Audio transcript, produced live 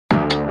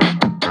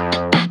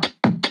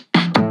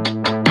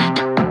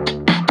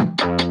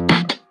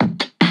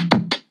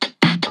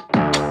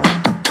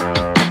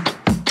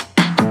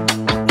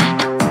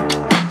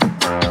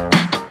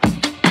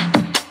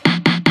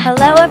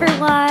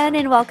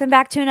welcome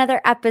back to another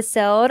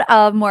episode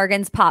of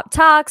Morgan's Pop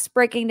Talks,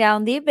 breaking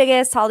down the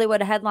biggest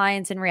Hollywood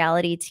headlines in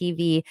reality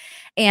TV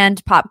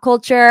and pop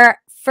culture.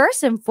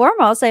 First and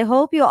foremost, I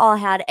hope you all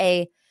had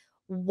a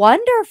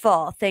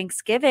wonderful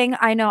Thanksgiving.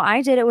 I know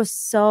I did. It was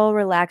so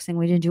relaxing.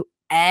 We didn't do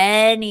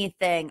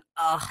anything.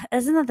 Ugh,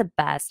 isn't that the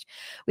best?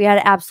 We had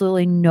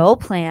absolutely no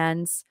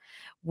plans.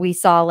 We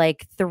saw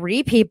like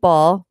 3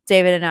 people,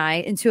 David and I,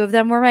 and 2 of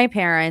them were my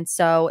parents.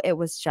 So it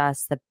was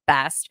just the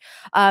best.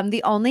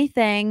 The only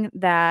thing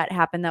that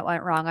happened that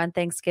went wrong on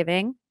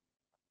Thanksgiving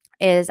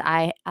is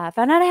I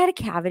found out I had a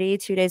cavity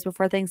 2 days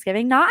before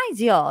Thanksgiving. Not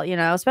ideal,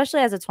 especially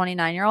as a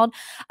 29-year-old.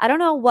 I don't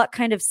know what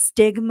kind of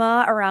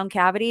stigma around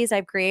cavities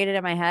I've created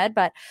in my head,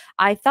 but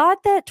I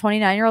thought that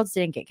 29-year-olds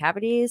didn't get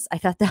cavities. I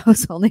thought that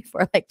was only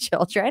for like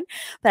children,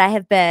 but I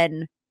have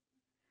been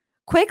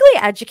quickly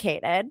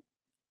educated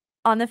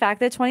on the fact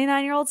that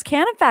 29-year-olds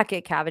can in fact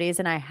get cavities,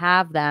 and I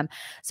have them.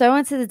 So I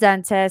went to the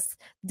dentist.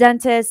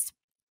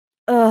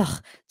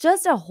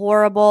 Just a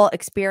horrible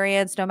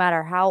experience, no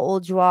matter how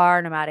old you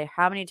are, no matter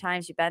how many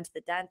times you've been to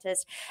the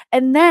dentist.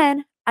 And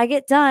then I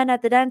get done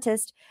at the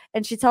dentist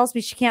and she tells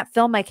me she can't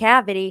fill my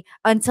cavity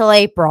until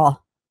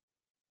April.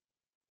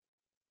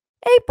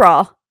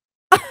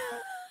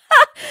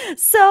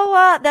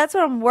 So that's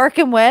what I'm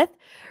working with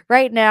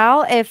right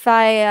now. If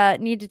I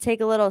need to take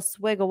a little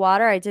swig of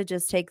water, I did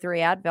just take 3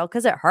 Advil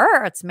because it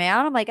hurts,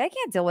 man. I'm like, I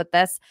can't deal with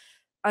this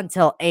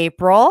until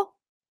April.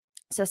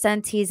 So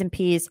send T's and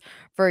P's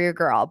for your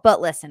girl.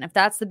 But listen, if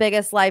that's the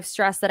biggest life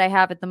stress that I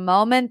have at the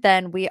moment,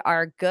 then we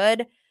are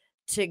good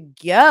to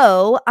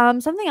go.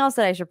 Something else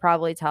that I should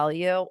probably tell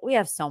you. We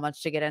have so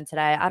much to get in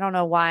today. I don't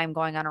know why I'm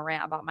going on a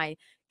rant about my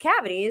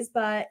cavities,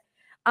 but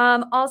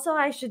also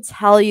I should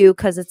tell you,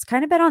 because it's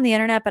kind of been on the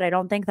internet, but I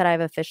don't think that I've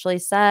officially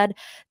said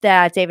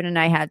that David and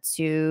I had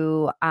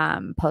to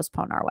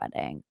postpone our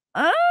wedding.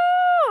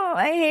 Oh,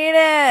 I hate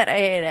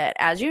it.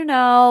 As you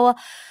know,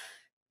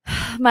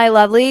 my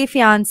lovely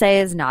fiance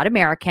is not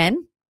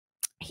American.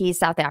 He's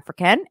South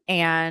African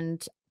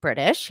and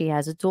British. He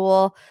has a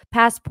dual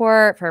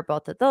passport for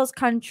both of those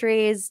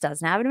countries,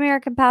 doesn't have an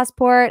American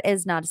passport,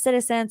 is not a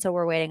citizen, so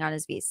we're waiting on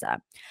his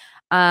visa.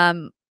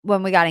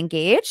 When we got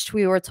engaged,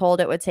 we were told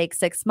it would take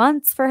 6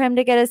 months for him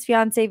to get his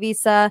fiance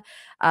visa.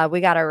 We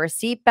got a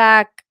receipt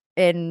back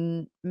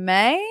in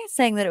May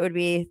saying that it would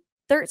be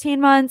 13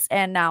 months,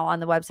 and now on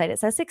the website it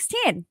says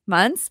 16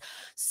 months.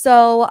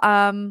 So,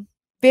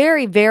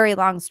 very, very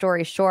long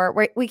story short,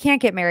 we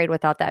can't get married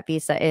without that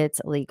visa. It's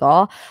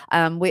illegal.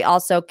 We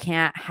also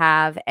can't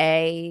have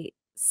a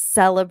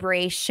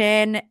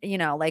celebration,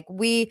 like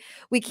we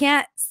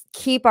can't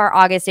keep our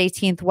August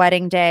 18th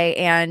wedding day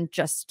and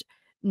just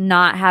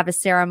not have a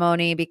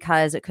ceremony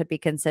because it could be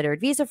considered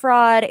visa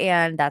fraud.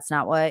 And that's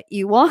not what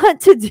you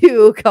want to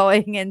do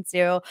going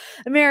into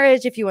a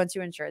marriage if you want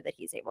to ensure that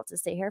he's able to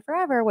stay here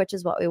forever, which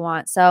is what we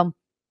want. So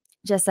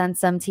just send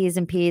some T's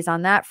and P's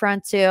on that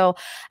front too.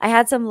 I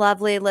had some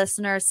lovely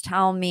listeners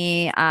tell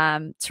me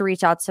to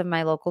reach out to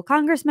my local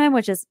congressman,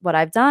 which is what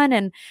I've done.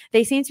 And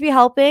they seem to be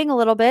helping a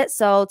little bit.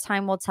 So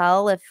time will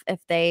tell if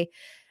they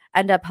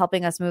end up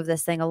helping us move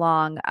this thing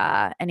along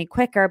any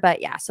quicker.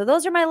 But yeah, so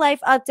those are my life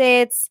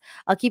updates.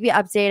 I'll keep you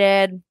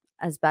updated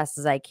as best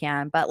as I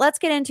can. But let's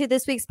get into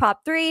this week's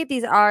Pop 3.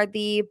 These are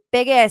the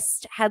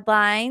biggest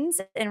headlines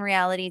in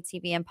reality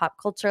TV and pop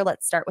culture.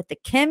 Let's start with the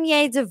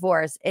Kimye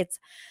divorce. It's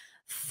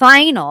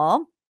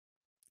final.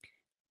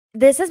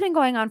 This has been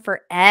going on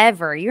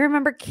forever. You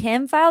remember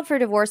Kim filed for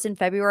divorce in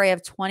February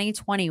of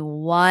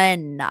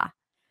 2021.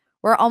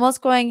 We're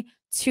almost going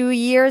 2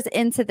 years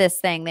into this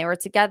thing. They were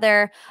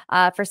together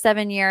for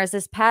 7 years.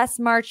 This past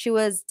March, she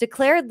was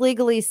declared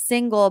legally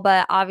single,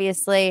 but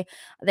obviously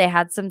they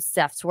had some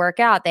stuff to work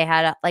out. They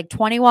had like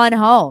 21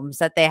 homes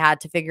that they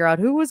had to figure out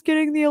who was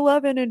getting the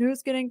 11 and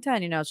who's getting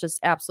 10. It's just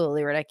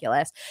absolutely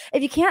ridiculous.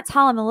 If you can't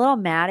tell, I'm a little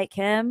mad at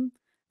Kim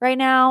right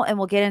now, and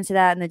we'll get into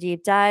that in the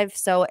deep dive.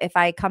 So if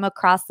I come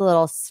across a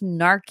little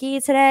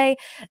snarky today,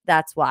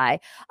 that's why.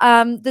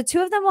 The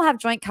 2 of them will have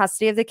joint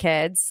custody of the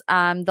kids.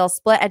 They'll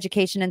split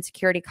education and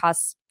security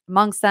costs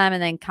amongst them,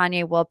 and then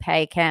Kanye will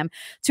pay Kim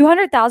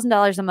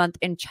 $200,000 a month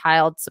in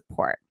child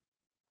support.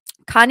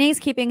 Kanye's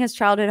keeping his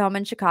childhood home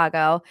in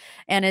Chicago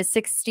and his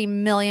 $60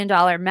 million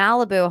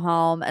Malibu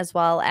home, as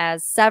well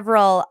as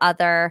several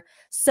other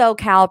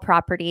SoCal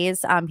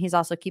properties. He's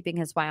also keeping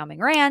his Wyoming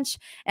ranch,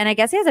 and I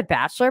guess he has a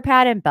bachelor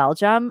pad in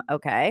Belgium.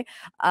 Okay.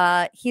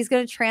 He's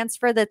going to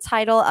transfer the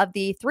title of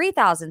the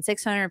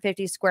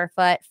 3,650 square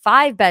foot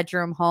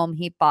 5-bedroom home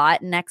he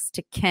bought next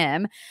to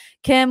Kim.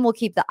 Kim will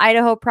keep the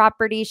Idaho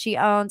property she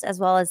owns, as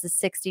well as the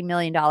 $60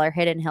 million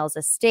Hidden Hills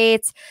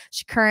estate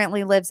she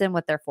currently lives in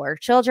with their 4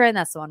 children.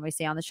 That's the one we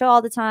see on the show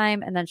all the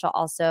time. And then she'll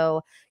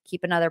also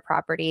keep another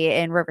property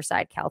in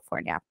Riverside,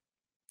 California.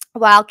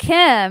 While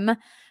Kim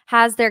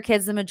has their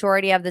kids the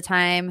majority of the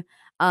time,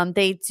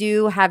 They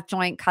do have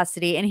joint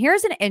custody. And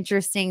here's an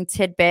interesting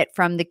tidbit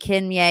from the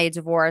Kimye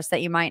divorce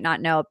that you might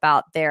not know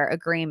about their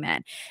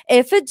agreement.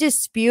 If a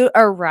dispute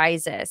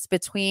arises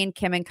between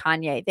Kim and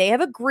Kanye, they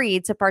have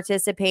agreed to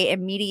participate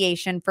in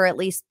mediation for at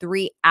least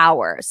 3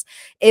 hours.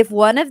 If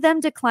one of them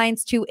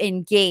declines to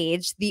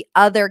engage, the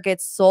other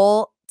gets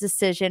sole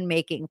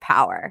decision-making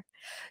power.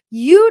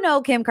 You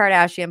know, Kim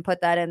Kardashian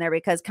put that in there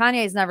because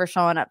Kanye's never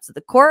showing up to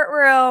the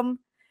courtroom.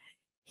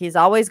 He's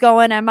always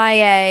going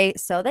MIA.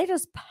 So they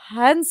just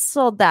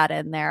penciled that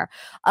in there.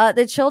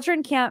 The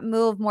children can't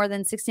move more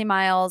than 60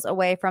 miles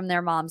away from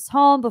their mom's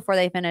home before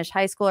they finish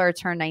high school or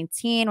turn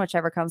 19,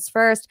 whichever comes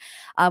first,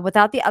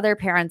 without the other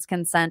parent's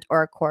consent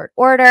or a court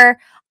order.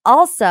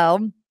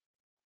 Also,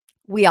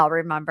 we all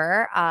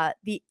remember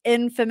the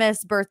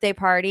infamous birthday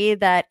party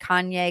that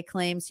Kanye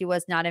claims he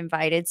was not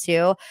invited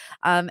to.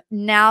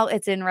 Now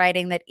it's in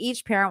writing that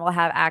each parent will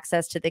have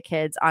access to the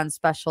kids on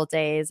special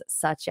days,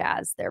 such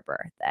as their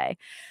birthday.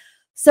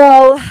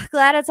 So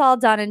glad it's all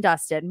done and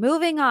dusted.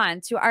 Moving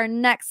on to our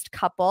next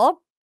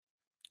couple.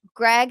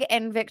 Greg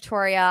and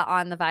Victoria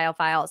on the Viall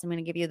Files. I'm going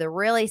to give you the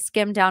really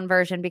skimmed down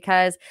version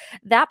because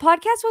that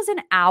podcast was an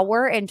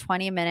hour and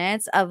 20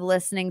 minutes of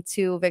listening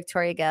to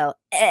Victoria go,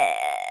 eh.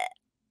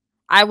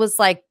 I was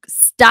like,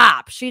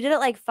 stop. She did it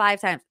like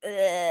 5 times.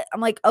 Ugh. I'm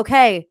like,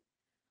 okay,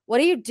 what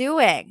are you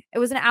doing? It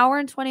was an hour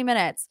and 20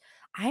 minutes.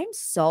 I'm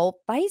so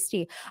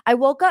feisty. I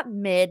woke up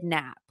mid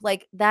nap.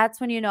 Like, that's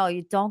when you know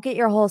you don't get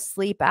your whole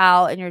sleep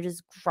out and you're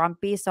just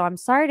grumpy. So I'm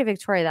sorry to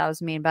Victoria, that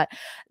was mean, but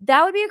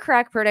that would be a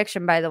correct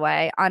prediction, by the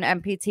way, on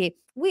MPT.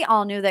 We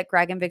all knew that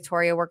Greg and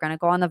Victoria were going to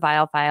go on the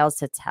Viall Files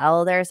to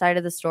tell their side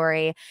of the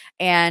story.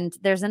 And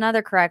there's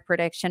another correct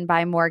prediction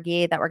by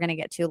Morgie that we're going to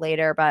get to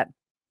later, but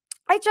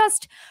I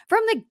just, from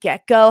the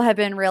get-go, have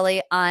been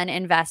really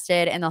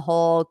uninvested in the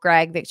whole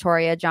Greg,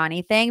 Victoria,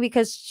 Johnny thing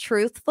because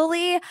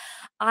truthfully,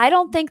 I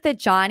don't think that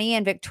Johnny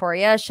and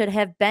Victoria should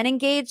have been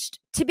engaged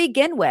to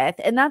begin with.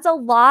 And that's a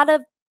lot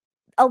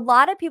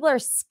of people are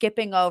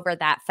skipping over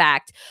that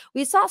fact.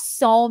 We saw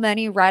so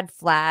many red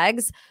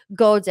flags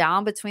go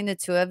down between the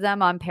two of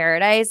them on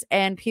Paradise,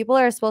 and people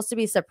are supposed to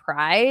be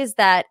surprised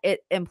that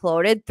it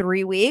imploded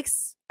 3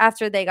 weeks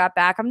after they got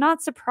back. I'm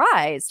not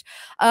surprised.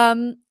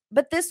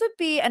 But this would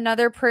be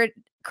another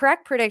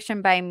correct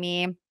prediction by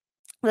me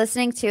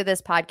listening to this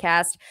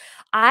podcast.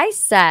 I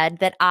said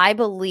that I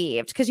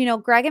believed, because, you know,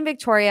 Greg and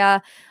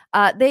Victoria,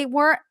 they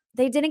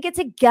didn't get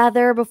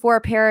together before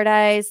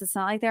Paradise. It's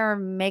not like they were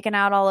making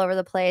out all over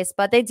the place,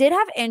 but they did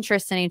have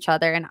interest in each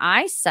other. And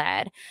I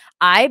said,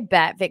 I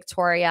bet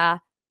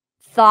Victoria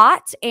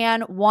thought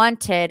and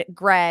wanted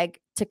Greg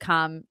to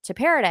come to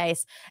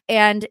Paradise.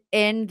 And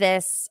in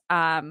this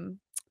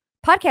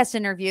podcast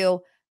interview,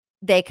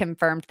 they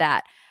confirmed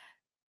that.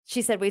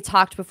 She said, we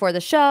talked before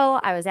the show.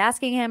 I was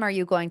asking him, are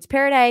you going to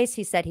Paradise?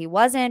 He said he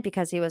wasn't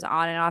because he was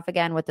on and off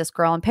again with this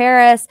girl in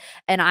Paris,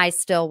 and I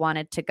still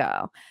wanted to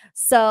go.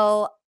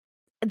 So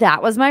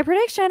that was my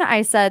prediction.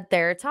 I said,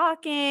 they're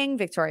talking.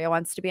 Victoria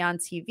wants to be on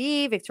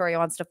TV. Victoria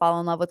wants to fall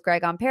in love with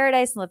Greg on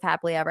Paradise and live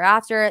happily ever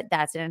after.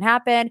 That didn't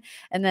happen.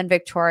 And then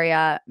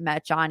Victoria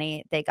met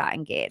Johnny. They got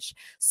engaged.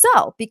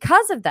 So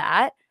because of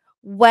that,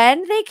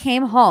 when they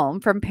came home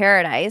from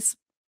Paradise,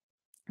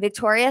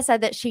 Victoria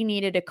said that she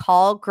needed to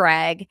call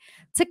Greg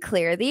to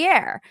clear the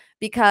air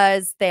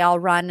because they all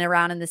run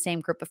around in the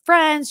same group of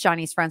friends.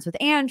 Johnny's friends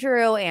with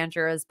Andrew.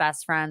 Andrew is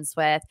best friends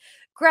with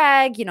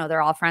Greg. You know,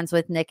 they're all friends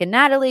with Nick and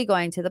Natalie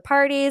going to the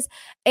parties.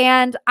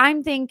 And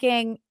I'm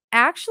thinking,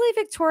 actually,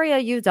 Victoria,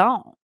 you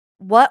don't.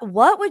 What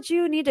would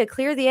you need to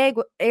clear the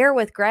air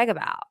with Greg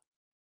about?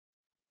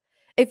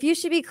 If you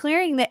should be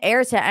clearing the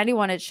air to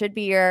anyone, it should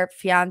be your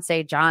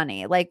fiance,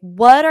 Johnny. Like,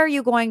 what are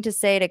you going to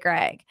say to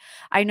Greg?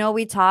 I know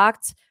we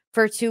talked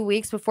for 2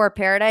 weeks before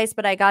Paradise,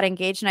 but I got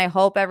engaged and I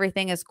hope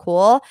everything is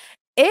cool.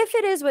 If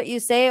it is what you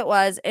say it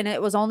was, and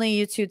it was only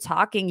you two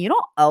talking, you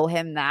don't owe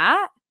him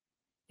that.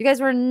 You guys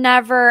were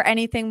never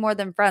anything more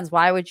than friends.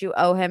 Why would you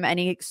owe him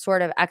any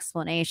sort of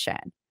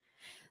explanation?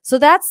 So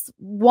that's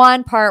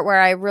one part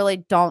where I really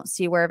don't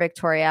see where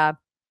Victoria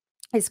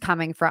is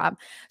coming from.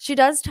 She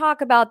does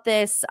talk about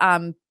this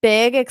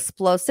big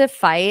explosive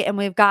fight, and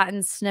we've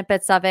gotten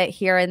snippets of it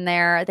here and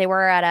there. They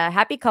were at a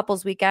happy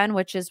couples weekend,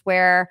 which is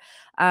where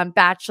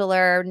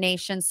Bachelor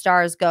Nation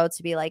stars go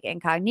to be like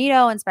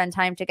incognito and spend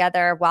time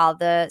together while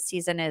the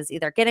season is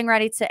either getting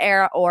ready to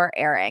air or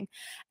airing.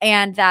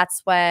 And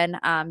that's when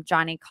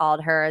Johnny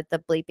called her the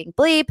bleeping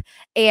bleep,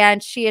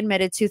 and she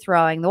admitted to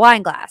throwing the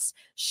wine glass.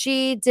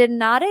 She did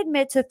not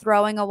admit to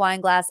throwing a wine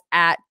glass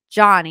at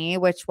Johnny,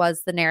 which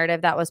was the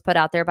narrative that was put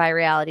out there by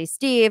Reality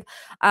Steve.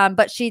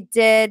 But she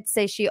did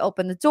say she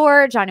opened the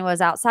door. Johnny was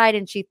outside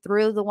and she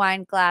threw the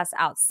wine glass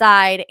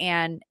outside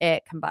and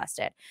it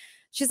combusted.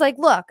 She's like,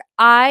 look,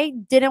 I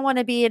didn't want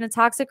to be in a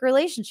toxic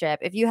relationship.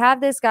 If you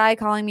have this guy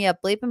calling me a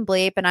bleep and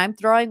bleep and I'm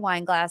throwing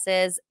wine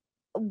glasses,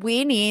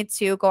 we need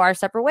to go our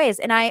separate ways.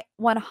 And I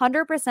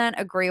 100%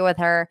 agree with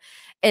her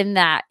in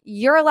that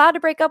you're allowed to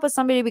break up with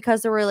somebody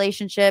because the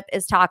relationship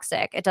is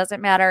toxic. It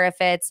doesn't matter if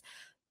it's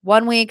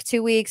 1 week,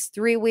 2 weeks,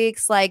 3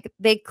 weeks, like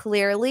they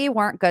clearly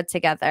weren't good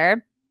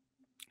together.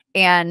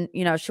 And,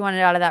 she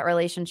wanted out of that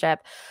relationship.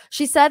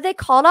 She said they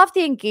called off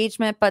the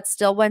engagement, but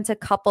still went to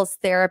couples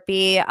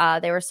therapy.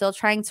 They were still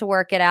trying to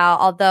work it out,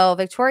 although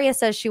Victoria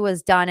says she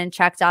was done and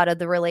checked out of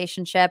the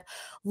relationship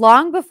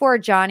long before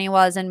Johnny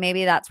was. And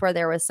maybe that's where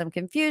there was some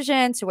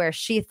confusion to where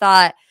she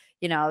thought,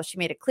 she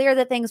made it clear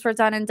that things were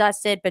done and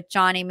dusted, but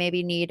Johnny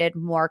maybe needed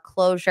more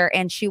closure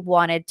and she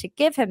wanted to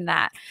give him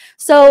that.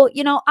 So,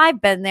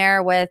 I've been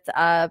there with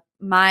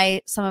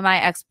some of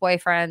my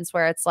ex-boyfriends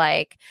where it's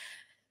like,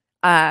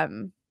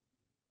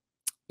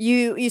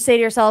 you say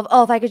to yourself,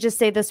 oh, if I could just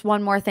say this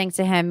one more thing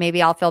to him,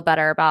 maybe I'll feel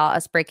better about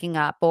us breaking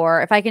up.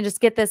 Or if I can just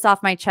get this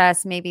off my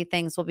chest, maybe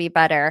things will be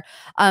better.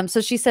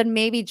 So she said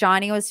maybe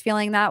Johnny was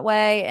feeling that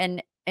way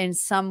and in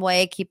some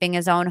way keeping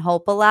his own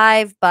hope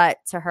alive, but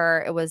to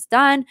her it was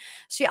done.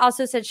 She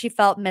also said she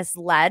felt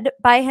misled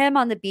by him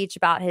on the beach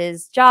about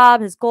his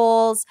job, his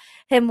goals,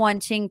 him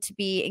wanting to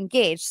be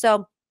engaged.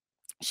 So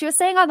she was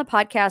saying on the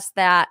podcast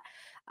that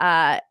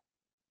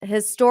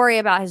his story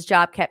about his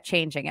job kept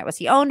changing. It was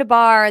he owned a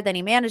bar, then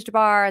he managed a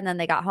bar, and then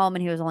they got home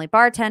and he was only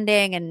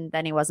bartending, and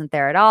then he wasn't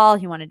there at all.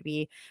 He wanted to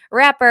be a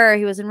rapper.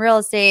 He was in real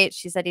estate.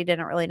 She said he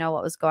didn't really know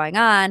what was going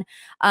on.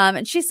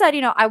 And she said,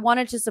 I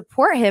wanted to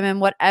support him in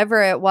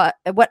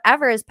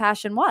whatever his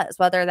passion was,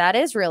 whether that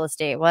is real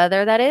estate,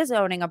 whether that is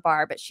owning a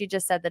bar. But she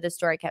just said that his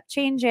story kept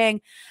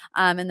changing,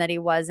 and that he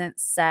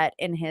wasn't set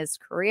in his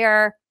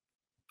career.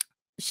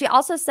 She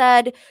also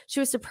said she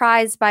was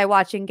surprised by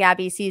watching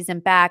Gabby's season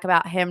back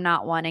about him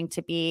not wanting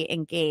to be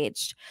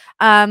engaged.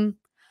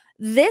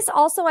 This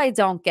also I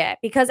don't get,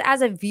 because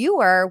as a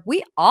viewer,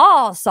 we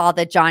all saw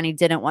that Johnny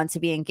didn't want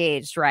to be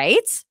engaged,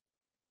 right?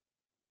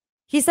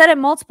 He said it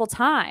multiple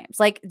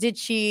times. Like, did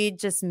she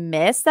just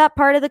miss that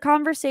part of the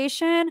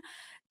conversation?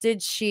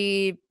 Did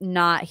she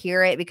not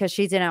hear it because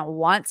she didn't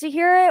want to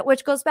hear it?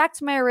 Which goes back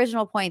to my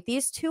original point.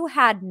 These two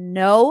had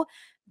no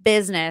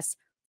business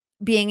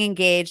being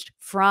engaged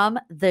from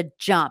the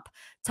jump.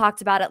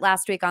 Talked about it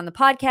last week on the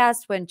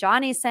podcast when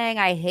Johnny's saying,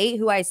 I hate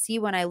who I see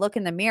when I look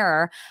in the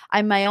mirror.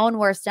 I'm my own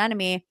worst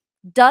enemy.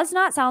 Does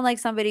not sound like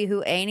somebody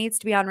who A, needs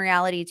to be on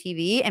reality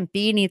TV, and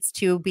B, needs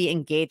to be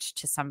engaged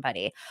to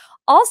somebody.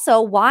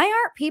 Also, why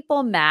aren't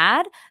people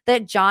mad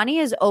that Johnny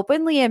is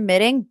openly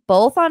admitting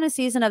both on a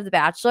season of The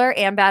Bachelor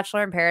and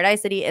Bachelor in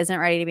Paradise that he isn't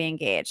ready to be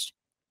engaged?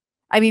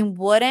 I mean,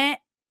 wouldn't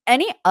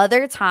any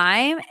other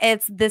time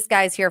it's this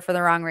guy's here for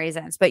the wrong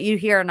reasons, but you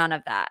hear none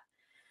of that.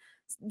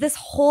 This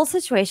whole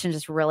situation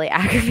just really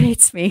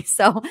aggravates me.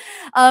 So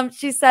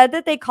she said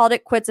that they called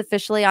it quits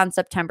officially on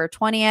September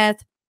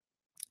 20th.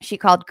 She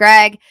called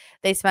Greg.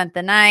 They spent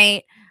the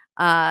night.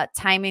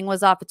 Timing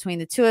was off between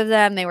the two of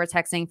them. They were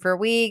texting for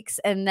weeks.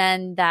 And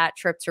then that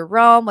trip to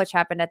Rome, which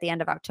happened at the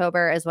end of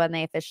October, is when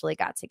they officially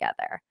got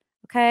together.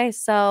 Okay.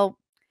 So,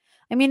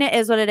 I mean, it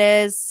is what it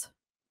is.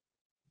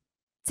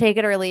 Take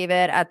it or leave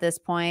it at this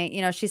point.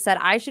 She said,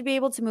 I should be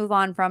able to move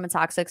on from a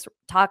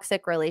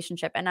toxic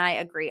relationship. And I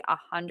agree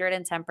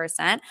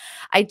 110%.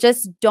 I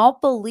just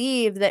don't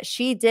believe that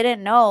she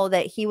didn't know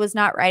that he was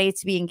not ready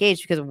to be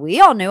engaged, because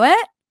we all knew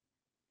it.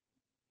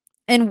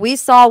 And we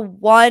saw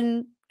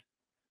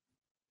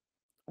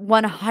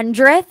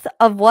 1/100th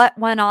of what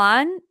went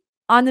on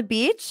the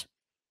beach.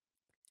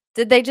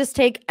 Did they just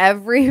take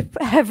every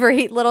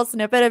little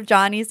snippet of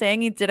Johnny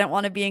saying he didn't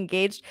want to be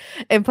engaged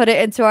and put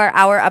it into our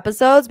hour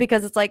episodes?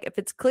 Because it's like, if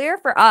it's clear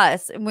for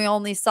us and we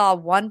only saw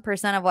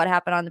 1% of what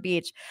happened on the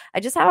beach, I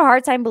just have a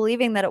hard time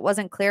believing that it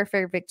wasn't clear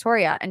for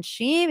Victoria. And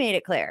she made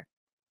it clear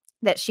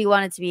that she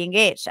wanted to be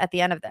engaged at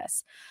the end of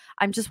this.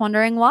 I'm just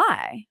wondering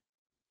why.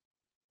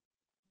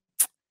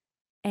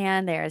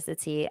 And there's the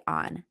tea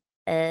on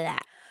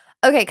that.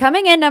 Okay,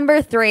 coming in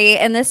number 3,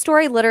 and this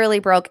story literally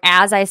broke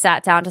as I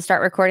sat down to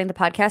start recording the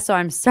podcast, so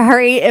I'm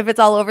sorry if it's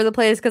all over the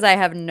place because I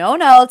have no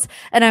notes,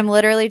 and I'm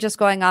literally just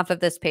going off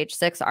of this Page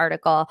 6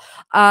 article.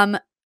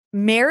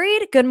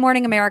 Married Good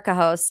Morning America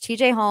hosts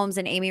TJ Holmes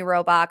and Amy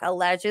Robach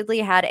allegedly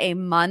had a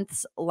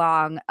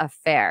months-long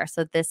affair.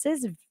 So this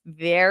is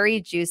very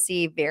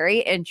juicy, very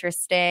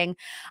interesting.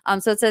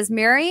 So it says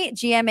Mary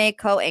GMA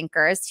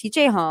co-anchors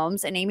TJ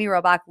Holmes and Amy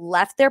Robach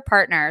left their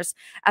partners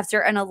after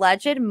an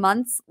alleged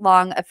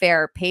months-long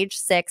affair, Page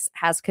 6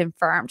 has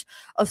confirmed.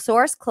 A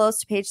source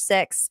close to Page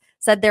 6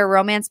 said their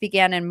romance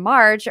began in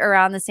March,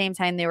 around the same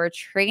time they were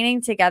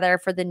training together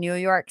for the New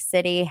York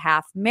City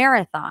half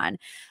marathon.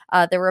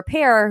 The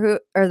pair who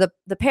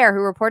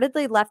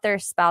reportedly left their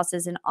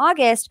spouses in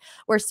August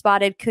were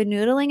spotted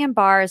canoodling in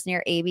bars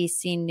near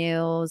ABC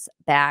News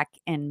back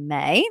in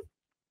May.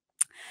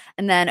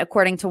 And then,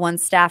 according to one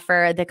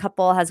staffer, the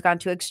couple has gone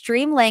to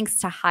extreme lengths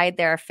to hide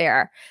their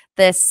affair.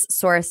 This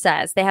source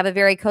says they have a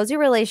very cozy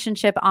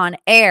relationship on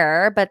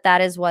air, but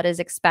that is what is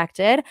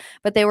expected.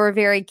 But they were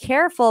very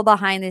careful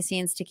behind the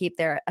scenes to keep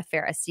their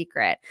affair a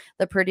secret.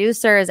 The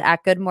producers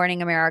at Good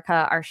Morning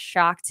America are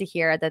shocked to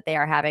hear that they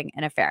are having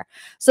an affair.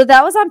 So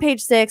that was on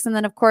Page 6. And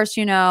then, of course,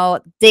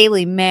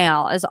 Daily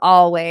Mail is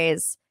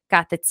always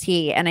got the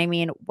tea. And I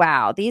mean,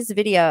 wow, these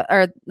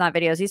not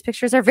videos, these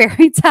pictures are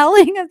very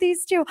telling of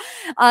these two.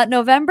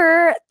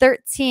 November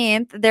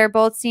 13th, they're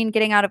both seen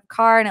getting out of a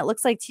car, and it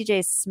looks like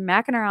TJ's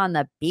smacking her on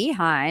the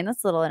behind.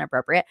 That's a little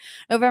inappropriate.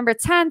 November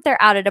 10th,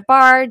 they're out at a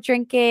bar,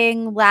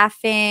 drinking,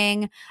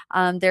 laughing.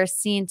 They're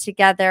seen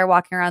together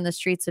walking around the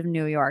streets of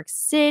New York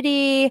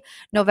City.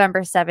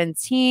 November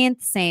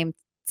 17th, same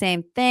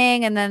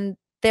thing. And then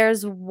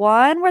there's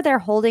one where they're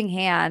holding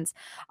hands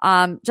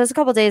just a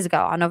couple days ago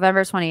on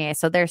November 28th.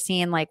 So they're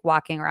seen like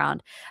walking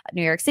around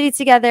New York City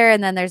together.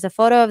 And then there's a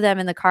photo of them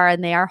in the car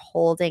and they are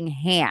holding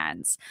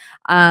hands.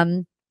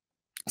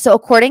 So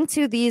according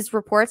to these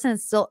reports, and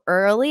it's still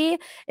early,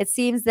 it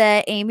seems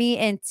that Amy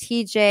and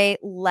TJ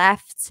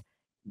left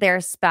their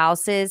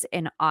spouses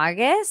in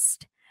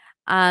August.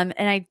 And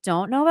I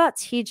don't know about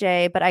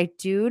TJ, but I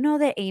do know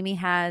that Amy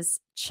has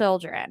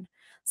children.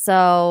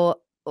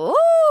 So,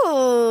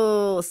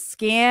 ooh,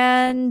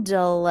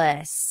 scandalous.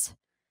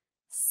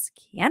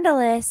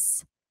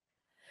 Scandalous.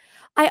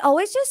 I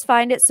always just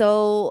find it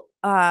so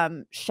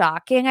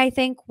shocking, I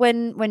think,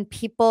 when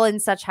people in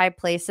such high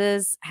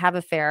places have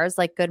affairs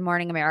like Good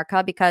Morning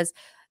America, because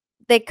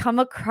they come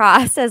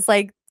across as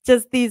like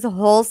just these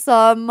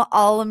wholesome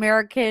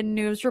all-American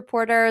news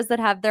reporters that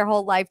have their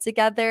whole life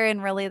together,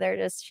 and really they're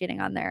just cheating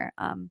on their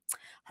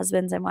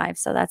husbands and wives.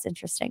 So that's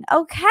interesting.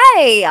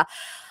 Okay.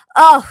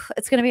 Oh,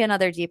 it's going to be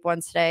another deep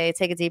one today.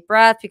 Take a deep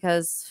breath,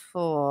 because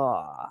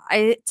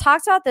I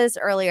talked about this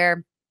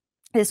earlier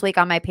this week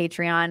on my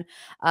Patreon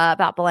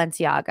about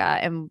Balenciaga,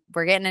 and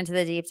we're getting into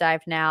the deep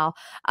dive now.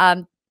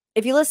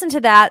 If you listen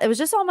to that, it was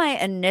just all my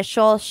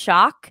initial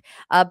shock,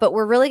 but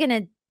we're really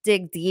going to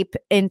dig deep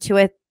into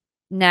it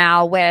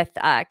now with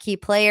key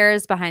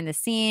players behind the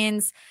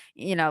scenes,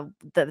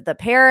 the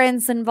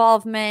parents'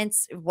 involvement,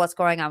 what's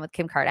going on with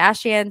Kim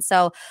Kardashian.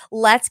 So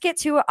let's get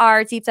to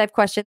our deep dive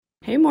question.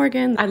 Hey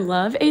Morgan, I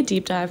love a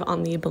deep dive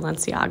on the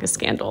Balenciaga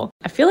scandal.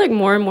 I feel like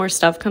more and more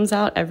stuff comes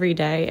out every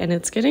day and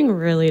it's getting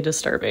really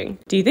disturbing.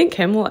 Do you think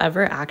Kim will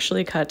ever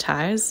actually cut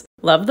ties?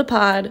 Love the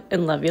pod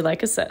and love you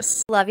like a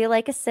sis. Love you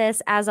like a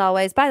sis, as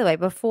always. By the way,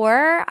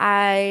 before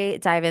I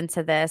dive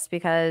into this,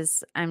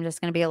 because I'm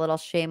just going to be a little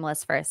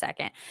shameless for a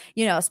second,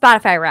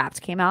 Spotify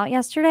Wrapped came out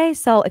yesterday.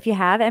 So if you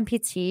have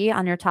MPT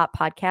on your top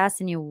podcast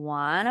and you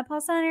want to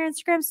post it on your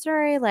Instagram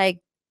story, like,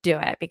 do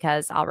it,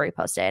 because I'll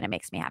repost it and it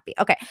makes me happy.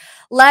 Okay,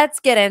 let's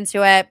get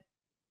into it.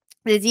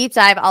 The deep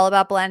dive, all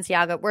about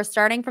Balenciaga. We're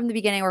starting from the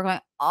beginning. We're going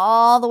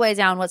all the way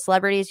down. What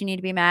celebrities you need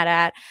to be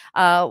mad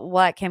at,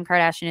 what Kim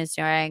Kardashian is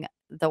doing,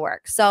 the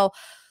work. So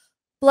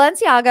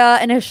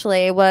Balenciaga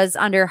initially was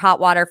under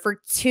hot water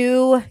for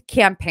 2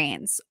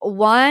 campaigns.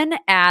 One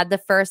ad, the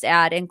first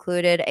ad,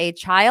 included a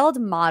child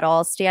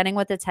model standing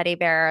with a teddy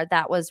bear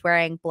that was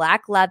wearing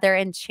black leather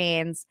and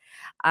chains,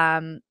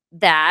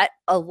 that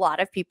a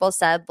lot of people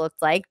said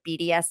looked like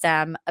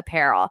BDSM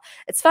apparel.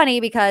 It's funny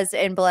because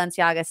in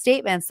Balenciaga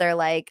statements, they're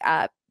like,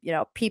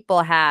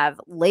 people have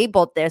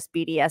labeled this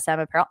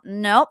BDSM apparel.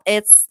 Nope,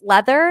 it's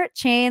leather,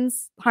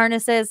 chains,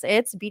 harnesses.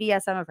 It's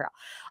BDSM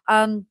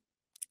apparel.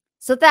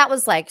 So that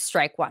was like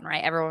strike 1,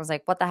 right? Everyone was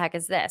like, what the heck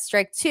is this?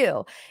 Strike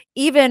 2,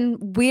 even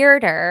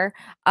weirder.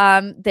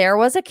 There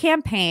was a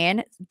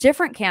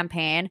different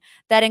campaign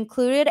that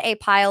included a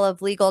pile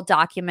of legal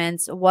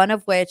documents, one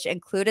of which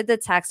included the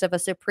text of a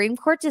Supreme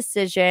Court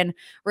decision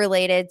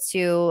related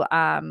to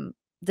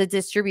the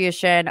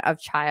distribution of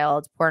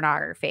child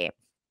pornography.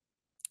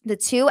 The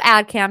 2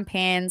 ad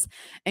campaigns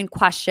in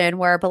question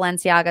were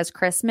Balenciaga's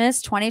Christmas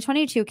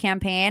 2022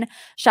 campaign,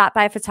 shot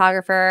by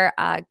photographer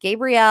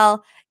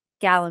Gabrielle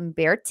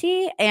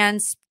Galimberti,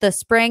 and the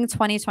spring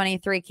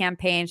 2023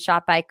 campaign,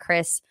 shot by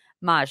Chris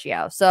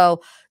Maggio.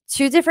 So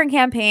 2 different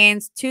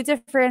campaigns, 2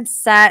 different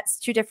sets,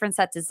 2 different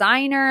set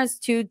designers,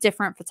 2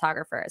 different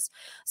photographers.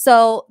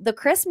 So the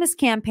Christmas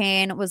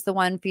campaign was the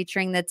one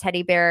featuring the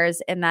teddy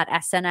bears in that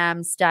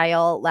S&M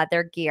style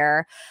leather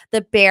gear.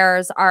 The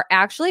bears are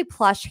actually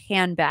plush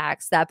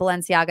handbags that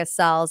Balenciaga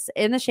sells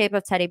in the shape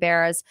of teddy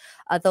bears.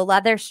 The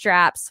leather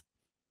straps,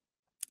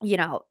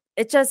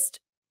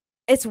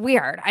 it's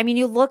weird. I mean,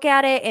 you look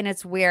at it and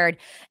it's weird.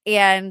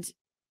 And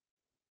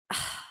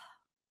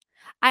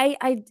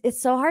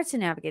it's so hard to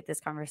navigate this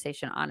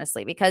conversation,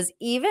 honestly, because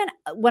even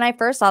when I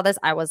first saw this,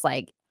 I was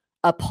like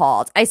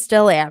appalled. I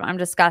still am. I'm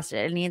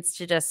disgusted. It needs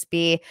to just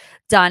be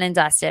done and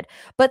dusted.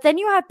 But then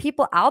you have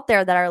people out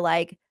there that are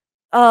like,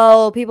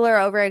 oh, people are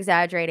over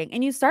exaggerating.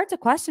 And you start to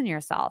question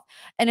yourself.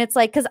 And it's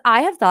like, because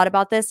I have thought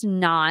about this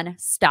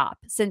nonstop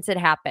since it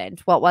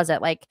happened. What was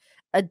it? Like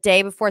a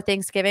day before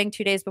Thanksgiving,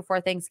 2 days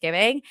before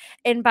Thanksgiving.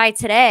 And by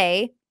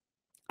today,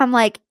 I'm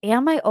like,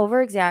 am I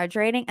over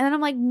exaggerating? And then I'm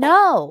like,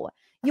 no,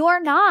 you are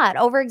not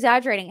over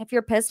exaggerating. If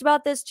you're pissed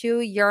about this too,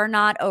 you're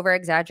not over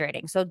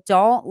exaggerating. So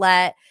don't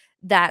let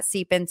that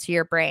seep into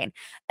your brain.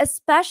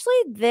 Especially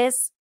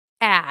this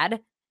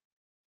ad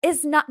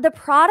the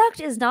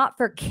product is not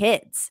for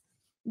kids.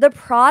 The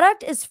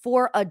product is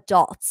for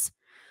adults.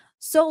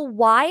 So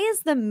why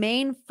is the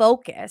main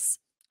focus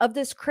of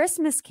this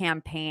Christmas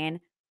campaign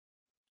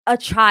a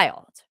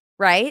child,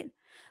 right?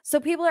 So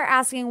people are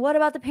asking, what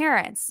about the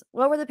parents?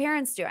 What were the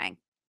parents doing?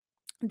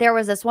 There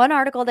was this one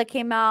article that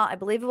came out, I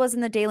believe it was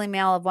in the Daily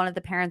Mail, of one of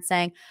the parents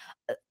saying,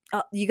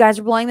 you guys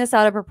are blowing this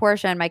out of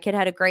proportion. My kid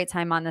had a great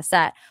time on the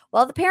set.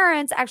 Well, the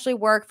parents actually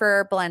work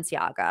for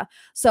Balenciaga.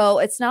 So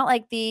it's not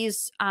like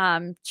these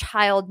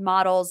child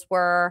models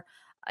were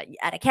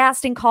at a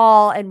casting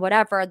call and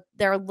whatever.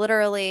 They're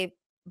literally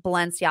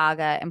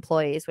Balenciaga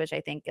employees, which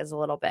I think is a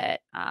little bit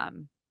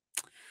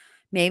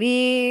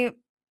maybe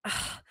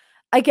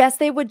I guess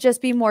they would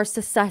just be more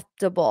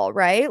susceptible,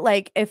 right?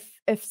 Like if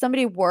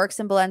somebody works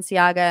in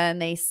Balenciaga and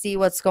they see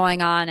what's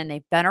going on and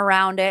they've been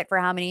around it for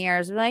how many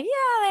years, they're like,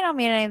 yeah, they don't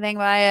mean anything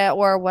by it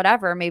or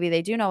whatever. Maybe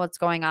they do know what's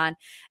going on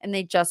and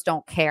they just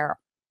don't care.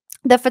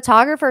 The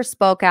photographer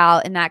spoke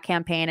out in that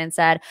campaign and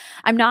said,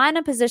 I'm not in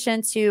a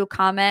position to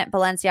comment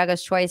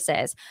Balenciaga's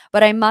choices,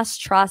 but I must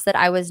trust that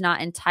I was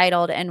not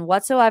entitled in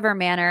whatsoever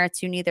manner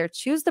to neither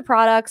choose the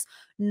products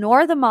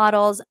nor the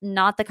models,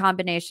 not the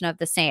combination of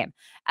the same.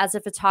 As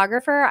a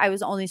photographer, I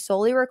was only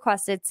solely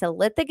requested to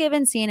lit the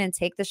given scene and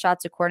take the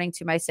shots according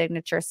to my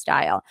signature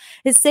style.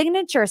 His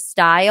signature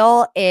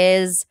style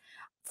is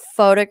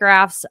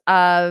photographs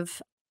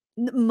of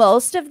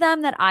most of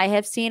them that I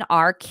have seen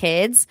are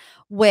kids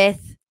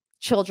with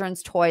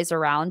children's toys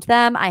around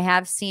them. I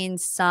have seen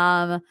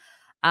some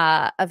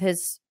of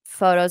his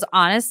photos.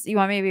 Honest, you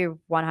want me to be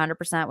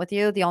 100% with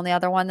you? The only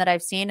other one that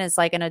I've seen is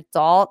like an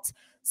adult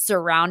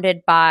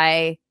surrounded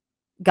by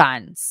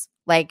guns,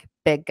 like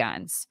big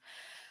guns.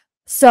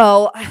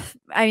 So,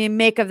 I mean,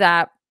 make of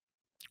that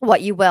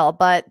what you will,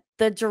 but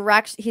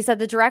he said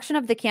the direction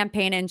of the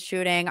campaign and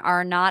shooting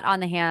are not on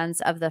the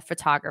hands of the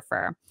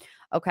photographer.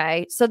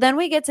 Okay. So then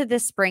we get to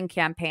this spring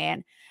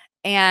campaign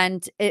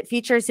and it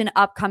features an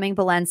upcoming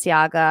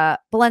Balenciaga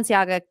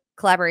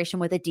collaboration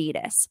with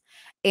Adidas.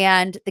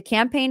 And the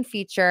campaign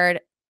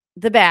featured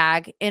the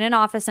bag in an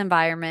office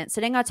environment,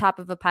 sitting on top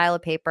of a pile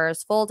of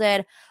papers,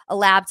 folded, a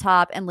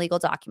laptop, and legal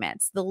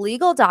documents. The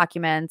legal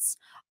documents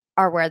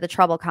are where the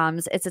trouble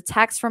comes. It's a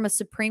text from a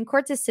Supreme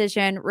Court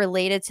decision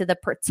related to the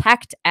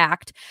Protect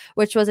Act,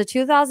 which was a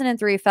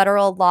 2003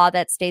 federal law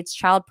that states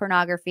child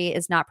pornography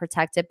is not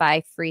protected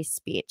by free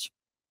speech.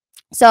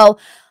 So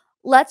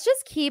let's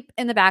just keep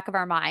in the back of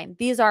our mind,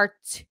 these are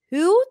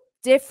two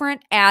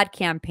different ad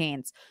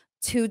campaigns,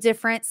 two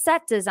different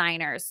set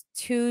designers,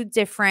 two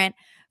different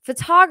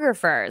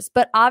photographers,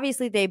 but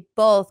obviously they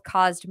both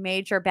caused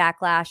major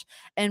backlash,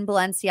 and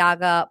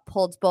Balenciaga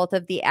pulled both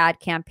of the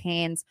ad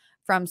campaigns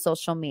from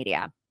social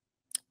media.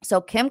 So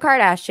Kim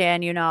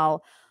Kardashian,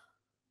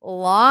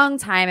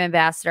 longtime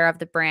ambassador of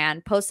the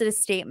brand, posted a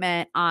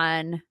statement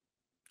on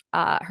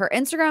her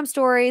Instagram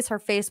stories, her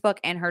Facebook,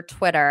 and her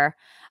Twitter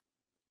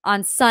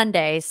on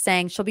Sunday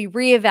saying she'll be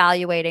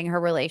reevaluating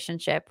her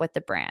relationship with the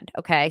brand.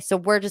 Okay. So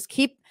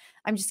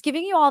I'm just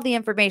giving you all the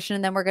information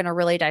and then we're going to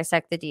really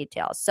dissect the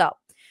details. So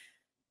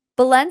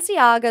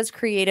Balenciaga's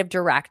creative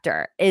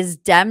director is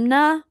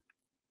Demna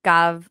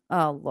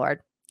Gvasalai.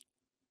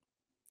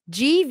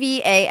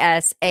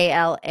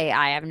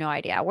 I have no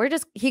idea.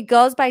 He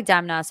goes by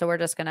Demna. So we're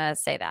just going to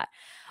say that.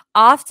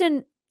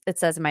 Often, it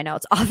says in my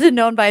notes, often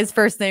known by his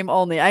first name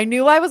only. I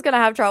knew I was going to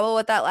have trouble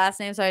with that last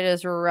name. So I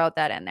just wrote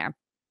that in there.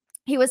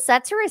 He was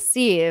set to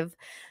receive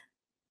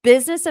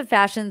Business of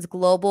Fashion's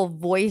Global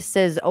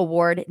Voices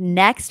Award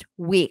next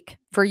week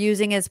for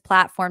using his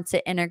platform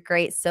to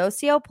integrate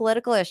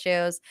socio-political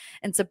issues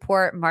and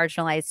support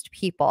marginalized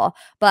people.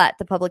 But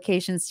the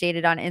publication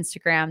stated on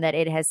Instagram that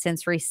it has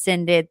since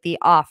rescinded the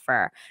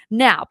offer.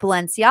 Now,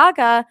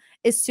 Balenciaga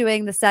is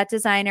suing the set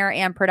designer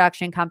and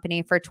production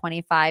company for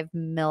 $25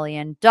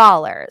 million.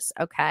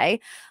 Okay.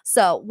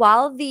 So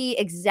while the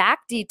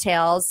exact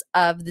details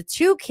of the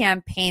two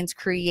campaigns'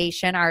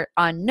 creation are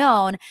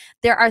unknown,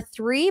 there are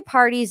three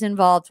parties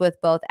involved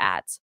with both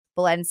ads: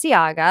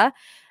 Balenciaga,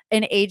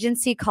 an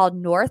agency called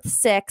North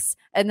Six,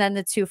 and then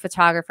the two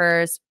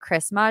photographers,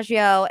 Chris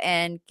Maggio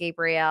and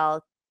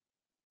Gabrielle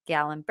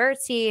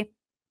Galimberti,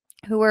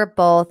 who were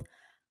both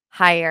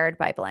hired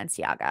by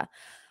Balenciaga.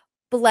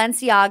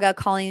 Balenciaga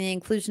calling the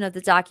inclusion of the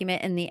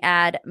document in the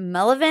ad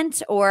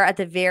malevolent, or at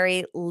the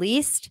very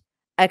least,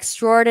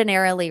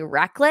 extraordinarily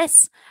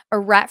reckless. A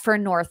rep for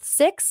North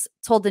Six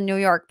told the New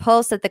York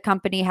Post that the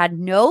company had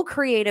no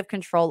creative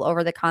control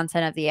over the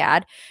content of the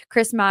ad.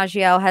 Chris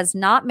Maggio has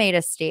not made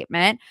a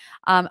statement.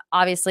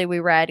 Obviously, we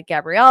read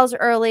Gabrielle's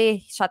early.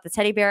 He shot the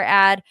teddy bear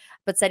ad,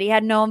 but said he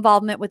had no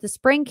involvement with the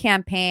spring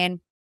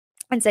campaign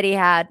and said he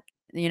had,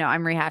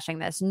 I'm rehashing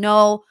this,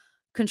 no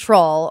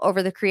control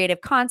over the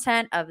creative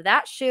content of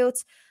that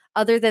shoot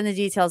other than the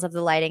details of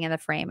the lighting and the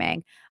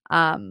framing.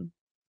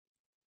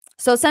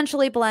 So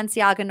essentially,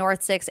 Balenciaga,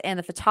 North Six, and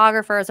the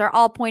photographers are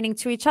all pointing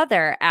to each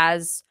other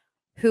as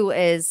who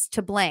is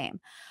to blame.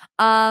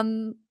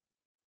 And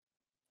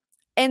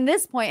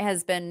this point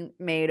has been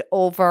made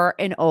over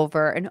and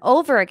over and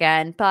over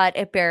again, but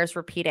it bears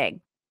repeating.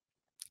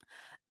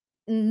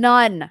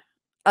 None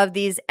of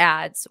these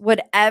ads would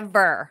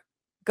ever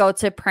go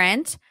to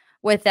print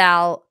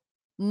without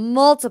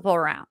multiple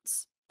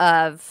rounds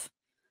of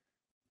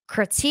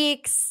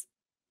critiques,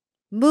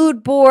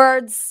 mood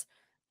boards,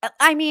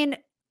 I mean,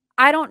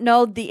 I don't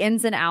know the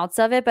ins and outs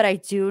of it, but I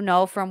do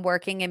know from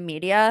working in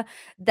media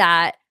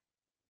that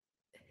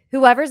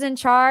whoever's in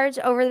charge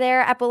over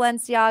there at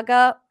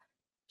Balenciaga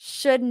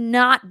should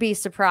not be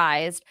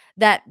surprised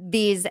that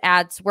these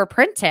ads were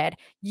printed.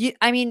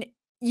 I mean,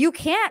 you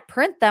can't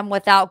print them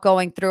without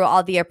going through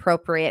all the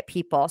appropriate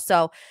people.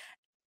 So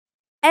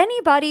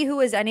anybody who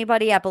is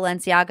anybody at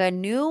Balenciaga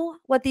knew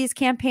what these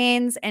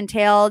campaigns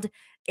entailed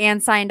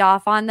and signed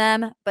off on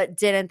them, but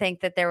didn't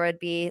think that there would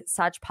be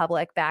such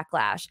public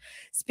backlash.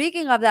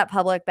 Speaking of that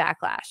public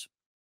backlash,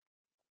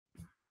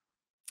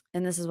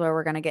 and this is where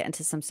we're going to get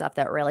into some stuff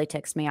that really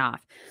ticks me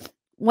off.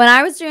 When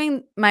I was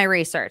doing my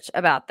research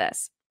about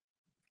this,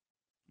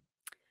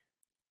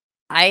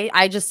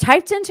 I just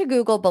typed into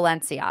Google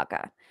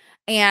Balenciaga.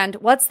 And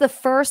what's the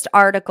first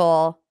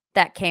article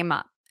that came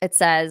up? It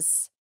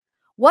says,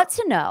 what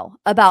to know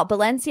about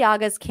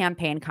Balenciaga's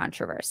campaign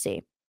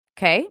controversy.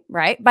 Okay,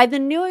 right? By the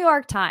New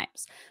York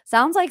Times.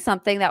 Sounds like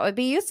something that would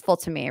be useful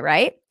to me,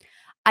 right?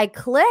 I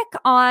click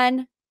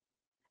on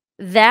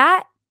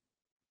that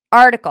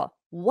article.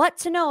 What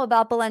to know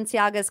about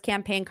Balenciaga's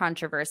campaign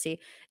controversy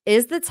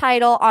is the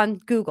title on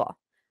Google.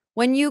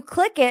 When you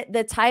click it,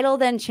 the title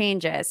then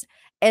changes.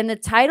 And the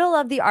title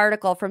of the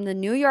article from the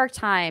New York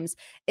Times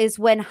is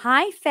When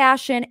High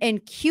Fashion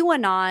and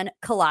QAnon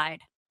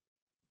Collide.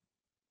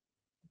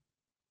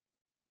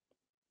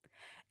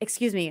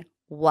 Excuse me,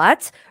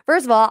 what?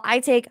 First of all,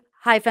 I take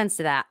high offense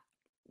to that.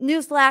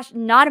 Newsflash,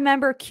 not a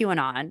member of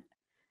QAnon.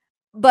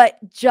 But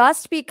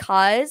just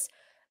because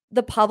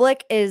the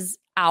public is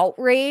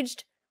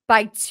outraged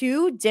by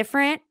two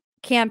different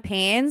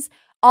campaigns,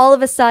 all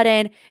of a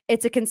sudden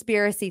it's a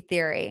conspiracy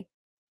theory.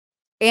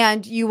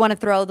 And you want to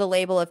throw the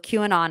label of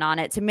QAnon on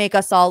it to make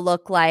us all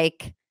look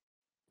like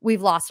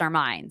we've lost our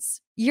minds.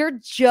 You're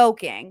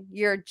joking.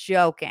 You're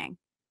joking,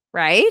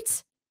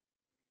 right?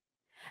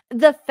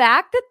 The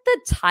fact that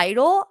the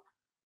title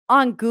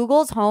on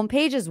Google's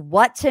homepage is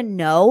what to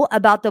know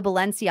about the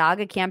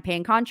Balenciaga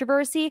campaign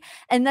controversy,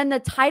 and then the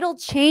title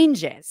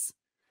changes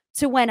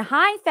to When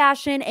High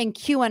Fashion and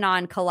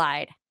QAnon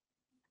Collide.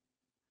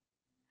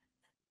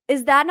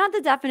 Is that not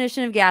the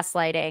definition of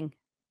gaslighting?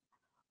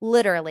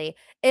 Literally.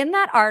 In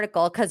that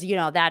article, because,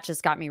 that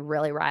just got me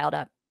really riled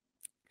up.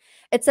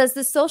 It says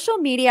the social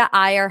media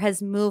ire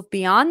has moved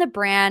beyond the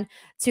brand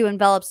to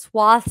envelop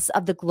swaths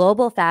of the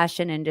global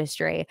fashion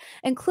industry,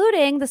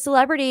 including the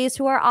celebrities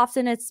who are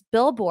often its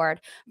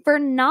billboard, for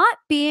not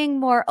being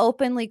more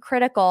openly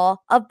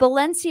critical of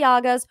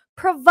Balenciaga's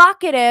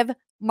provocative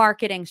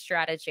marketing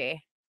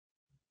strategy.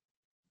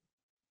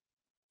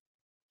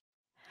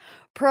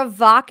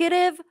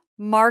 Provocative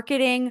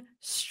marketing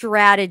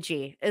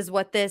strategy is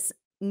what this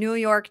New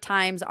York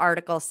Times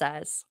article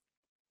says.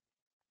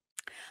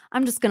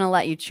 I'm just going to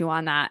let you chew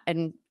on that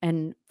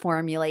and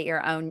formulate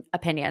your own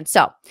opinion.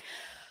 So,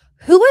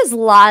 who is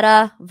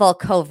Lada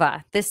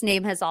Volkova? This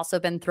name has also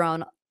been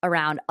thrown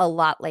around a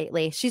lot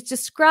lately. She's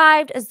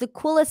described as the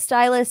coolest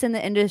stylist in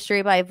the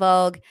industry by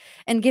Vogue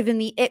and given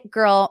the It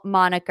Girl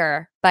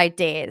moniker by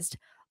Dazed.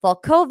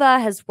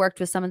 Volkova has worked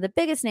with some of the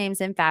biggest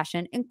names in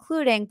fashion,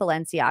 including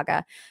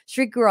Balenciaga.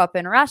 She grew up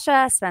in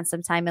Russia, spent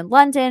some time in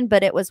London,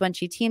 but it was when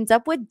she teamed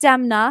up with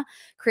Demna,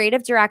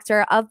 creative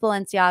director of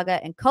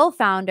Balenciaga and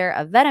co-founder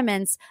of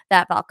Venomance,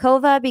 that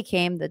Volkova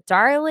became the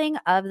darling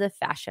of the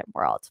fashion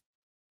world.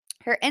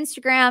 Her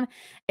Instagram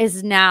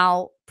is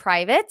now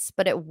private,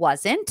 but it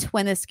wasn't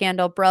when the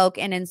scandal broke.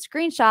 And in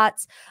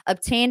screenshots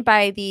obtained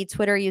by the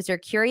Twitter user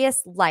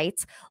Curious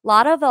Light,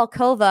 Lada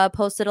Volkova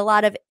posted a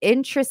lot of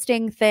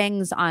interesting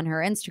things on her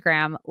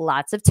Instagram.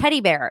 Lots of teddy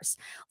bears,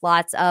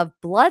 lots of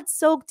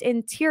blood-soaked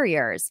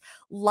interiors,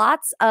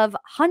 lots of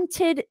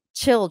hunted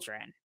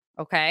children.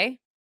 Okay?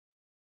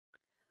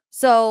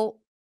 So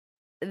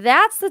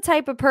that's the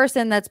type of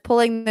person that's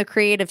pulling the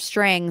creative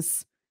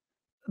strings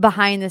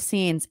behind the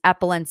scenes at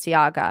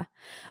Balenciaga.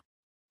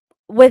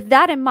 With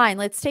that in mind,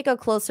 let's take a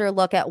closer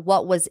look at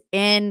what was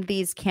in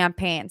these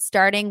campaigns,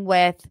 starting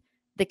with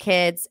the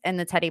kids and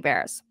the teddy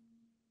bears.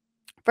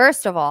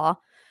 First of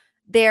all,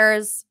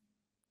 there's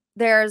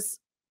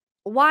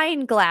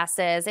wine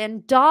glasses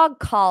and dog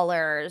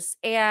collars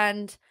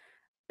and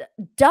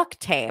duct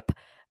tape.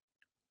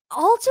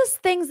 All just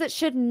things that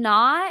should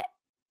not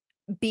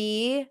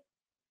be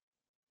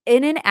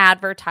in an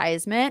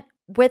advertisement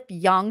with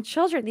young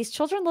children. These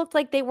children looked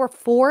like they were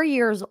 4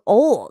 years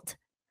old.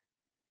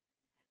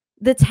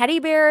 The teddy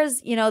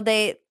bears,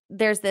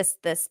 there's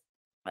this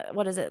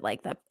what is it,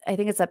 like I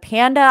think it's a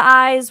panda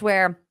eyes,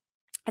 where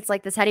it's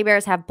like the teddy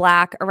bears have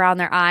black around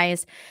their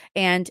eyes,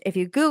 and if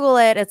you Google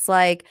it, it's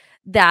like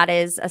that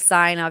is a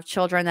sign of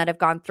children that have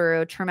gone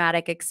through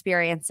traumatic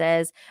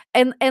experiences.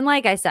 And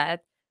like I said,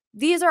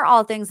 these are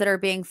all things that are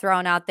being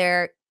thrown out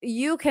there.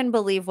 You can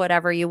believe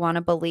whatever you want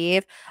to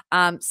believe.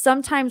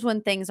 Sometimes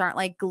when things aren't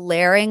like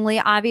glaringly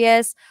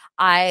obvious,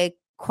 I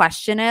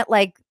question it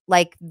like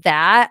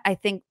that.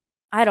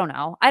 I don't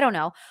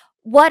know.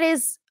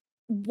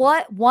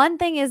 One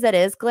thing is that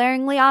is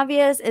glaringly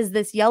obvious is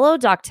this yellow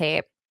duct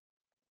tape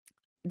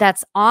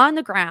that's on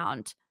the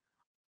ground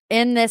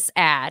in this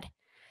ad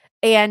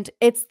And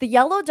it's the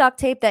yellow duct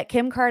tape that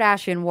Kim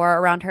Kardashian wore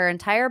around her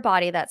entire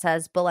body that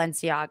says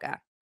Balenciaga.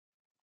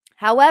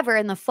 However,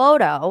 in the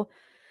photo,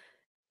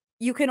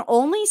 you can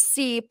only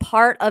see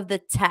part of the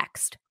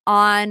text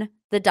on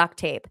the duct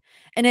tape.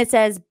 And it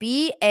says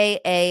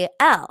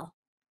Baal,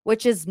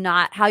 which is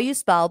not how you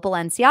spell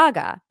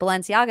Balenciaga.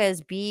 Balenciaga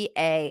is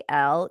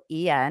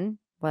Balen,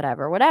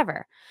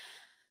 whatever.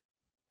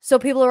 So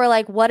people were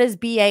like, what is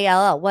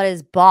Ball? What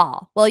is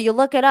Baal? Well, you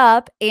look it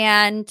up,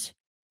 and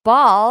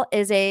Baal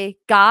is a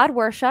god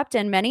worshipped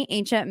in many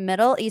ancient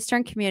Middle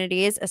Eastern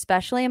communities,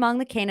 especially among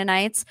the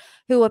Canaanites,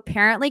 who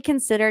apparently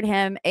considered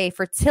him a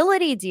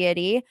fertility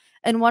deity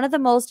and one of the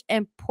most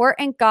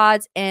important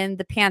gods in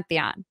the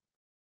pantheon.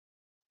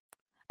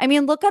 I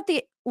mean, look up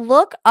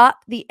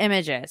the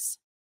images.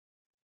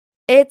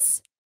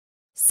 It's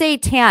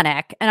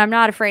satanic, and I'm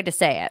not afraid to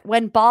say it.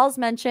 When Baal's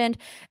mentioned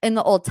in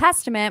the Old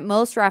Testament,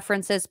 most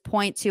references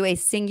point to a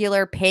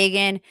singular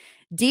pagan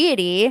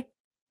deity,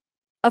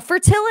 a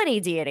fertility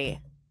deity.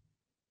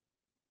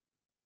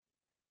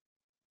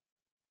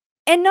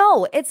 And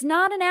no, it's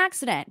not an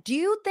accident. Do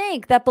you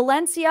think that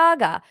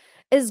Balenciaga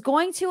is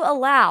going to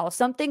allow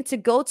something to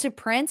go to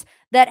print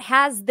that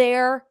has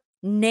their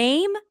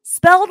name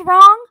spelled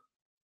wrong?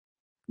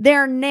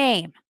 Their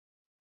name.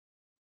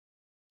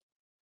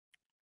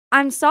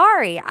 I'm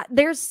sorry.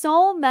 There's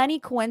so many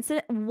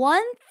coincidences.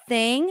 One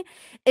thing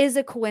is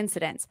a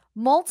coincidence.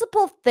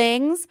 Multiple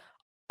things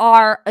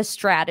are a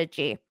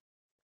strategy.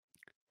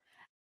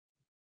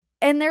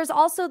 And there's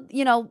also,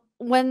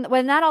 when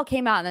that all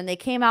came out, and then they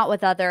came out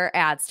with other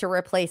ads to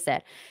replace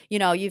it.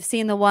 You've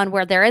seen the one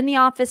where they're in the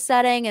office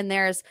setting and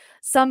there's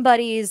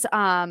somebody's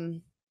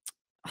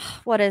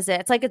what is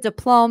it? It's like a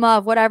diploma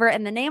of whatever.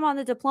 And the name on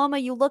the diploma,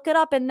 you look it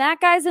up, and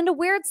that guy's into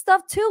weird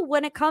stuff too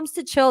when it comes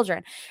to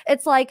children.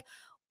 It's like,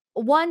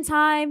 one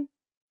time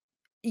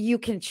you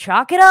can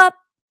chalk it up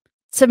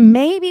to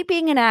maybe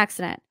being an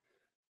accident.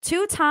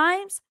 2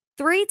 times,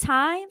 3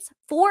 times,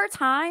 4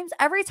 times.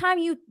 Every time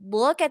you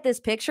look at this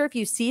picture, if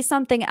you see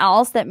something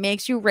else that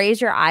makes you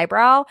raise your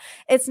eyebrow,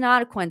 it's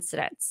not a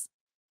coincidence.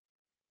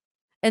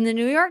 And the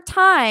New York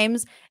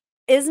Times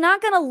is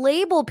not going to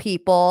label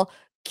people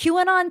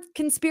QAnon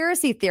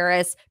conspiracy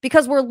theorists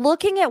because we're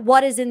looking at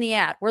what is in the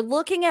ad. We're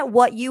looking at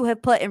what you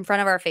have put in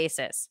front of our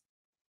faces.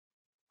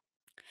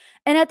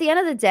 And at the end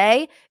of the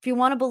day, if you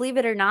want to believe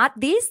it or not,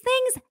 these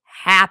things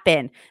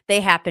happen. They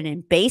happen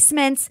in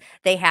basements.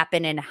 They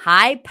happen in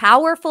high,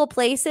 powerful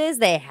places.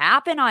 They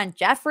happen on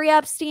Jeffrey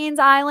Epstein's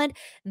island.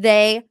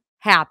 They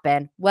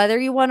happen, whether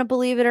you want to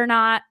believe it or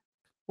not,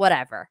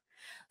 whatever.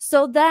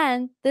 So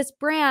then this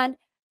brand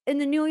in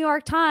the New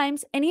York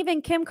Times, and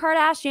even Kim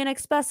Kardashian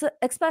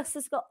expects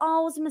this to go,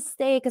 oh, it was a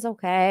mistake. It's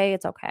okay.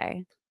 It's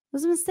okay. It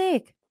was a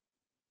mistake.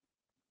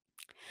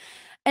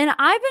 And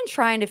I've been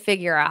trying to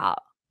figure out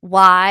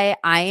why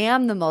I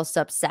am the most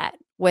upset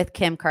with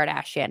Kim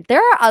Kardashian. There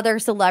are other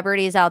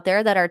celebrities out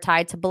there that are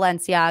tied to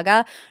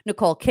Balenciaga: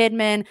 Nicole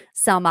Kidman,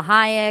 Selma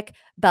Hayek,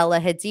 Bella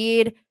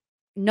Hadid.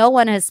 No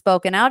one has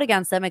spoken out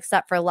against them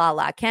except for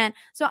Lala Kent.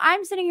 So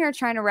I'm sitting here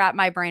trying to wrap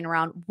my brain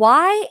around,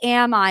 why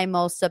am I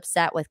most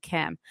upset with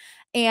Kim?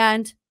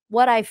 And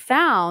what I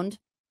found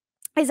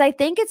is I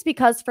think it's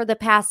because for the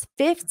past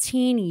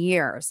 15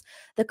 years,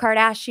 the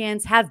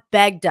Kardashians have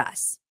begged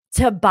us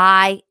to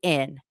buy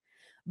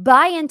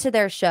into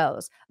their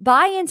shows,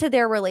 buy into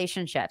their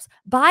relationships,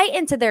 buy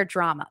into their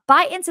drama,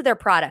 buy into their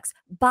products,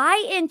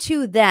 buy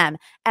into them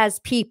as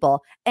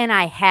people. And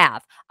I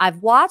have. I've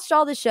watched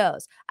all the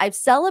shows. I've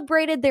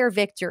celebrated their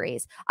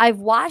victories. I've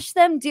watched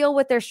them deal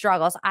with their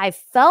struggles. I've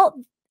felt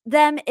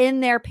them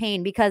in their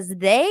pain because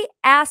they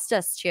asked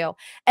us to,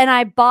 and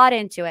I bought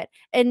into it.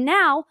 And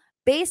now,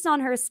 based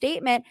on her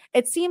statement,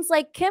 it seems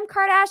like Kim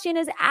Kardashian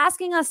is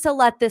asking us to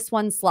let this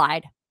one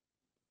slide.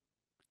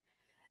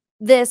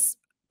 This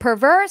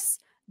perverse,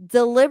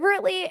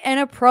 deliberately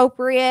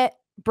inappropriate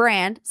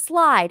brand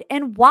slide.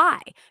 And why?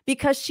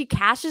 Because she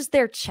cashes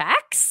their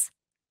checks?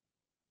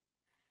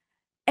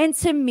 And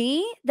to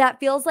me,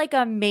 that feels like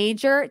a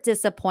major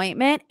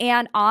disappointment.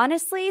 And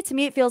honestly, to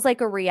me, it feels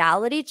like a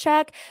reality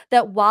check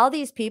that while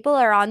these people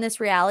are on this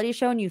reality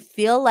show and you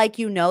feel like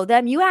you know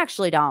them, you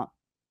actually don't.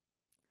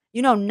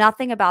 You know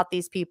nothing about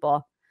these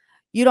people.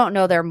 You don't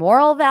know their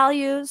moral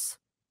values.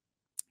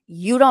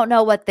 You don't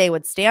know what they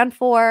would stand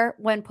for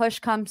when push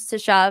comes to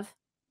shove.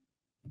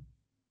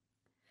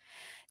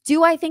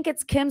 Do I think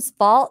it's Kim's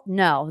fault?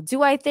 No.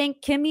 Do I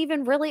think Kim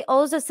even really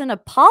owes us an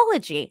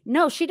apology?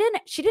 No, she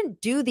didn't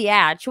do the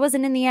ad. She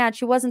wasn't in the ad.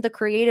 She wasn't the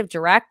creative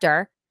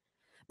director.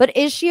 But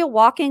is she a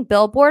walking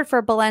billboard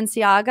for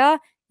Balenciaga?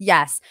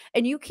 Yes.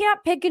 And you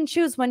can't pick and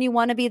choose when you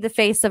want to be the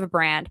face of a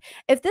brand.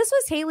 If this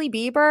was Hailey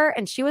Bieber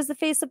and she was the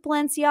face of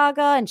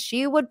Balenciaga and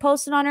she would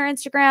post it on her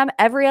Instagram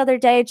every other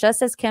day,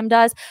 just as Kim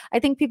does, I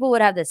think people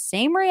would have the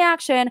same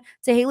reaction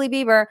to Hailey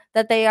Bieber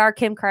that they are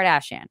Kim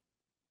Kardashian.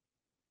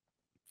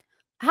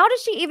 How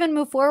does she even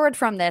move forward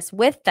from this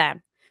with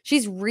them?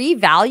 She's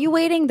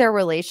reevaluating their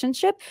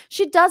relationship.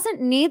 She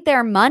doesn't need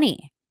their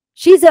money.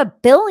 She's a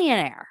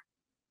billionaire.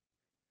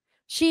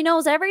 She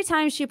knows every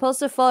time she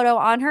posts a photo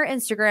on her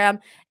Instagram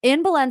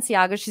in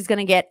Balenciaga, she's going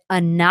to get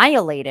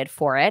annihilated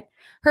for it.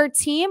 Her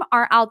team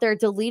are out there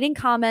deleting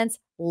comments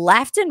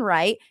left and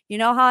right. You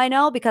know how I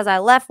know? Because I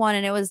left one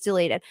and it was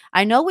deleted.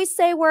 I know we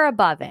say we're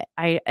above it.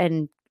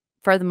 And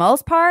for the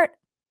most part,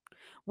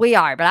 we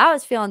are. But I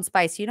was feeling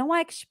spicy. You know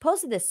why? Because she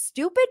posted this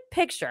stupid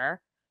picture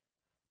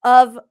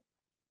of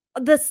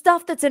the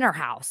stuff that's in her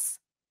house.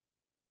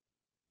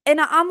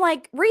 And I'm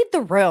like, read the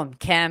room,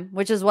 Kim,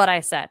 which is what I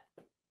said.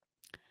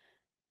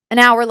 An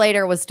hour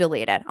later, it was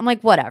deleted. I'm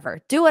like, whatever.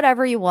 Do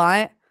whatever you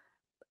want.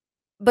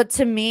 But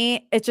to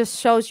me, it just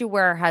shows you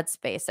where her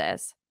headspace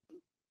is.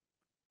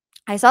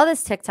 I saw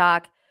this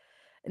TikTok,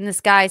 and this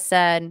guy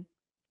said,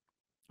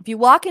 if you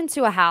walk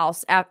into a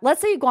house,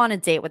 let's say you go on a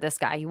date with this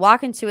guy, you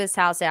walk into his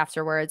house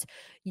afterwards,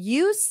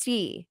 you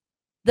see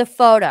the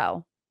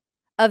photo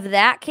of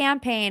that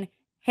campaign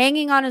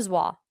hanging on his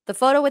wall, the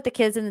photo with the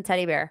kids and the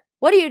teddy bear.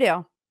 What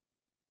do?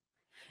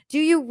 Do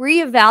you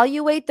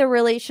reevaluate the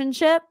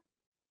relationship?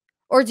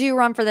 Or do you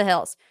run for the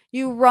hills?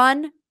 You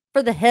run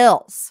for the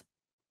hills.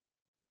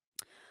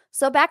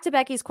 So back to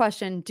Becky's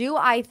question, do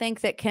I think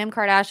that Kim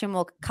Kardashian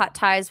will cut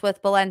ties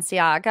with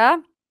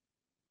Balenciaga?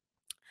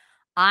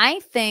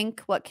 I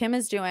think what Kim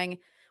is doing,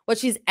 what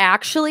she's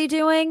actually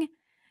doing,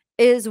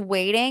 is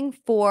waiting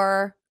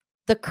for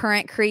the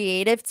current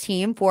creative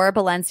team for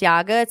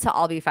Balenciaga to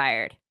all be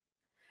fired.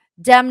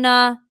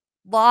 Demna,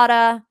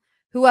 Lotta,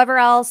 whoever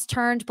else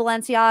turned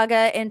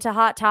Balenciaga into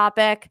Hot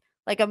Topic,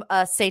 like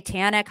a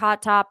satanic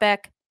Hot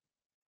Topic.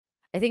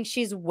 I think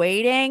she's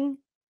waiting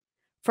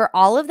for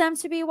all of them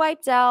to be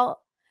wiped out.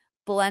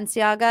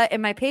 Balenciaga,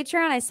 in my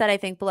Patreon, I said I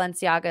think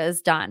Balenciaga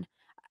is done.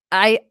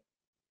 I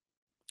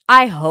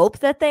hope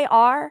that they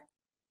are.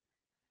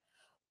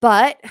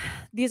 But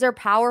these are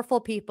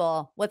powerful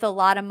people with a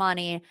lot of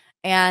money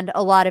and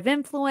a lot of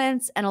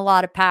influence and a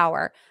lot of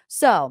power.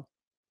 So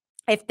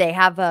if they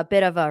have a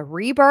bit of a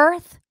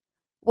rebirth,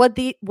 would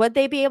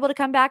they be able to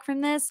come back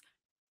from this?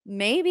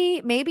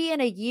 Maybe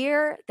in a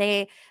year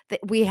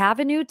we have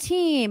a new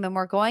team and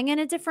we're going in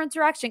a different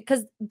direction,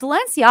 because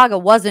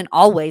Balenciaga wasn't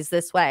always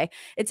this way.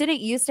 It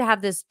didn't used to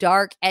have this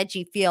dark,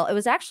 edgy feel. It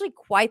was actually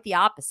quite the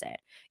opposite.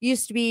 It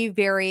used to be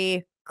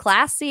very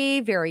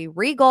classy, very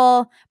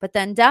regal, but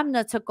then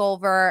Demna took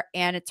over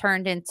and it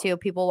turned into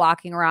people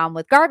walking around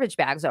with garbage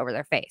bags over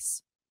their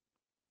face.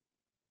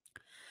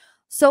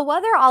 So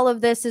whether all of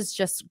this is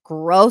just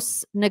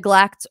gross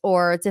neglect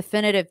or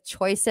definitive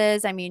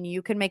choices, I mean,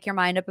 you can make your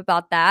mind up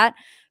about that.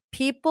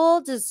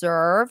 People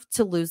deserve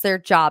to lose their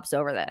jobs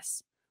over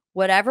this.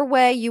 Whatever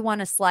way you want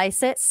to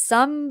slice it,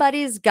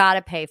 somebody's got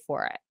to pay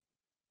for it.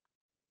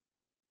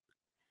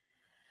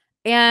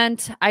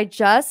 And I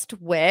just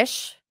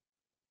wish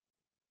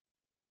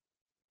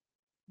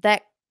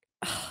that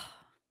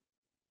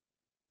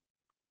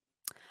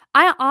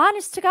I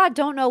honest to God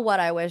don't know what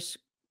I wish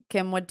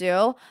Kim would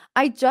do.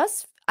 I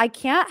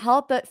can't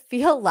help but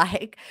feel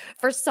like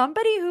for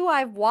somebody who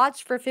I've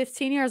watched for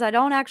 15 years, I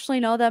don't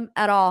actually know them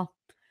at all.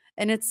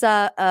 And it's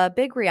a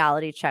big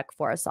reality check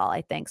for us all,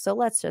 I think. So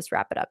let's just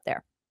wrap it up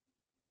there.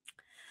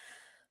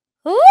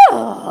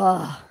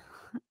 Ooh.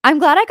 I'm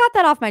glad I got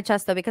that off my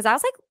chest, though, because I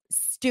was like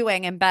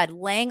stewing in bed,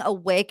 laying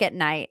awake at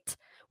night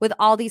with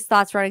all these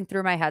thoughts running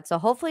through my head. So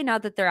hopefully now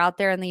that they're out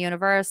there in the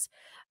universe,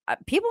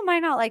 people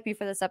might not like me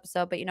for this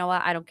episode, but you know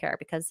what? I don't care,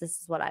 because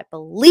this is what I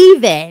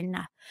believe in.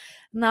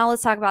 Now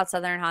let's talk about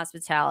Southern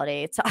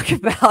hospitality. Talk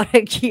about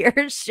a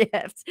gear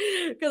shift,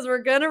 because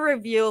we're going to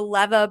review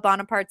Leva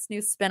Bonaparte's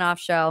new spinoff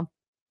show.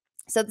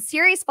 So the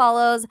series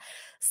follows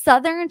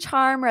Southern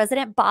charm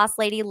resident boss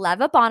lady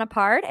Leva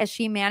Bonaparte as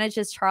she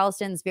manages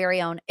Charleston's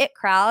very own it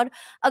crowd,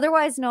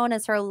 otherwise known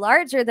as her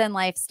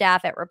larger-than-life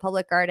staff at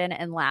Republic Garden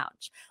and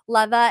Lounge.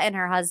 Leva and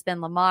her husband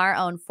Lamar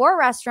own 4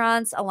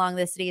 restaurants along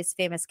the city's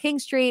famous King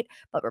Street,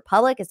 but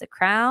Republic is the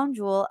crown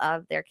jewel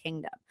of their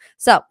kingdom.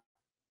 So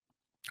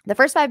the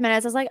first 5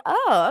 minutes, I was like,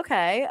 oh,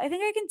 okay, I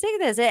think I can take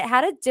this. It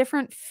had a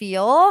different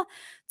feel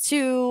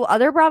to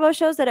other Bravo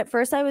shows that at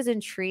first I was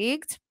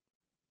intrigued.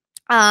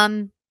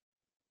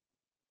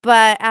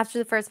 But after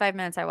the first 5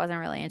 minutes, I wasn't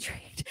really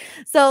intrigued.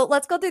 So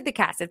let's go through the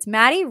cast. It's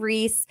Maddie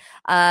Reese,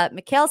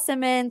 Mikhail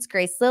Simmons,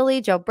 Grace Lilly,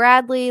 Joe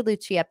Bradley,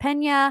 Lucia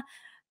Pena,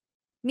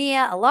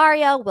 Mia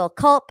Ilaria, Will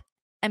Culp,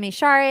 Emmy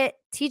Sharrett,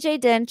 TJ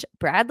Dinch,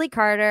 Bradley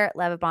Carter,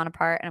 Leva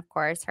Bonaparte, and of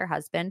course her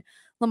husband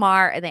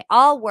Lamar. And they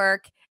all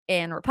work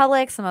in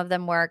Republic. Some of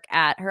them work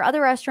at her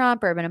other restaurant,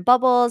 Bourbon and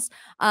Bubbles.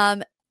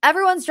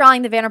 Everyone's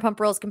drawing the Vanderpump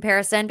Rules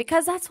comparison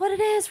because that's what it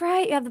is,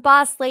 right? You have the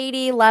boss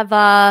lady,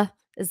 Leva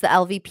is the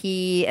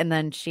LVP, and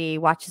then she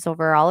watches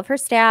over all of her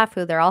staff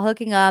who they're all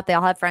hooking up. They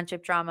all have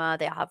friendship drama.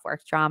 They all have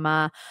work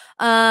drama.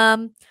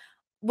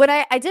 When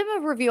I did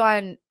a review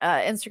on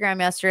Instagram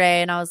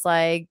yesterday, and I was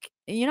like,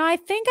 I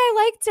think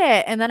I liked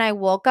it. And then I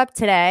woke up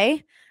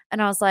today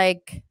and I was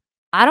like,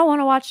 I don't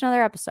want to watch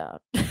another episode.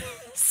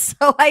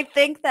 So I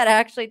think that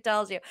actually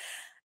tells you.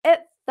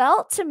 It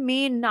felt to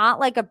me not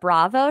like a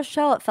Bravo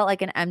show. It felt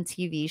like an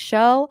MTV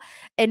show.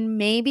 And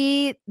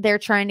maybe they're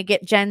trying to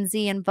get Gen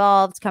Z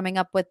involved, coming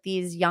up with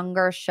these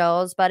younger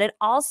shows, but it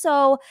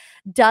also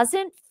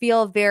doesn't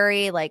feel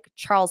very like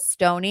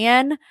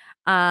Charlestonian.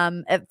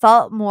 It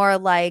felt more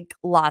like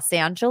Los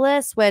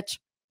Angeles, which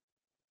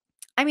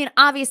I mean,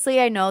 obviously,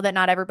 I know that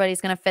not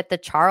everybody's going to fit the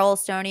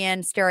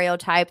Charlestonian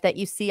stereotype that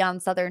you see on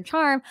Southern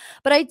Charm,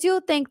 but I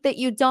do think that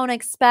you don't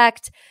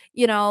expect,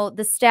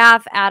 the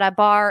staff at a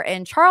bar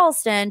in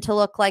Charleston to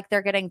look like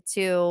they're getting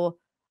to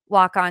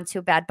walk onto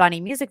a Bad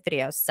Bunny music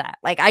video set.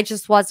 Like, I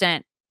just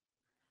wasn't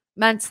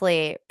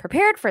mentally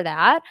prepared for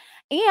that.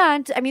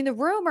 And I mean, the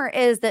rumor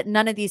is that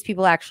none of these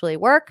people actually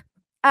work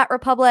at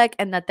Republic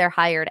and that they're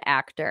hired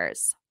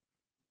actors.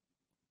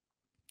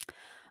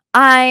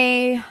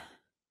 I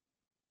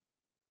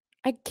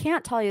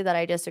can't tell you that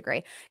I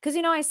disagree because,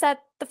 I said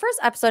the first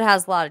episode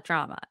has a lot of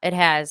drama. It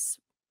has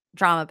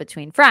drama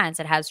between friends.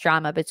 It has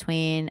drama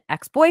between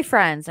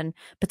ex-boyfriends and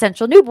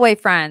potential new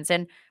boyfriends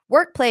and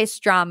workplace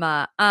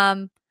drama.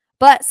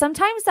 But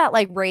sometimes that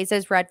like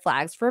raises red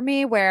flags for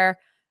me where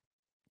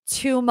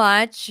too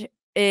much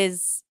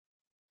is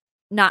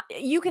not,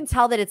 you can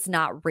tell that it's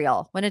not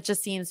real when it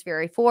just seems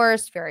very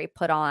forced, very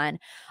put on.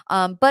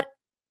 But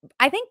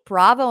I think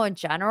Bravo in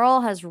general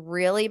has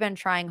really been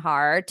trying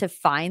hard to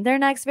find their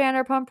next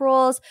Vanderpump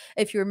Rules.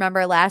 If you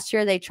remember last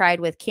year, they tried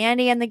with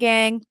Kandi and the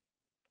gang,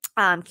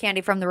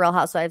 Kandi from the Real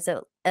Housewives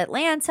of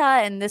Atlanta.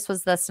 And this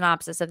was the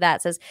synopsis of that.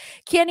 It says,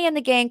 Kandi and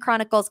the gang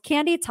chronicles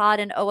Kandi, Todd,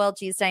 and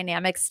OLG's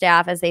dynamic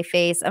staff as they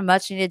face a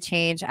much needed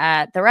change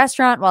at the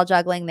restaurant while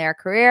juggling their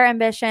career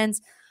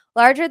ambitions,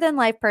 larger than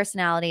life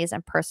personalities,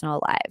 and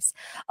personal lives.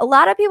 A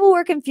lot of people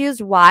were confused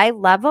why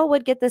Leva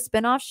would get the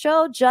spinoff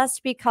show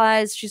just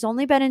because she's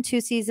only been in two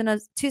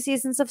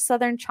seasons of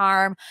Southern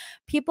Charm.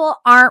 People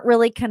aren't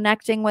really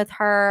connecting with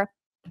her.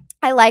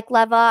 I like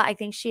Leva. I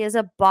think she is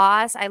a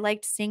boss. I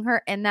liked seeing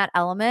her in that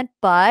element.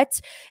 But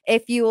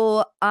if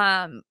you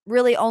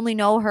really only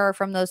know her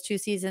from those 2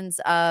 seasons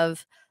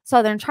of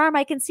Southern Charm,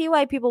 I can see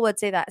why people would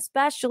say that,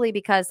 especially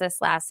because this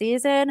last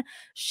season,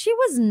 she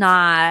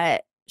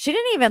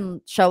didn't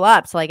even show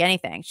up to like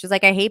anything. She's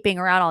like, I hate being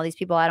around all these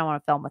people. I don't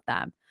want to film with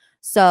them.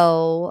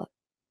 So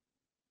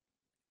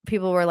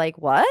people were like,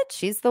 what?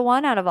 She's the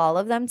one out of all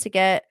of them to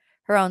get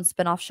her own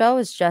spinoff show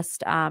is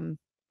just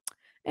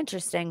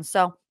interesting.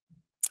 So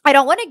I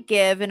don't want to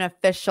give an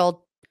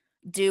official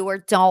do or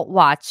don't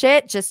watch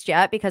it just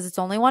yet because it's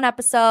only 1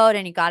 episode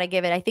and you got to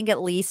give it, I think,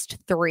 at least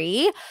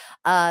 3.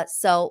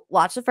 So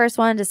watch the first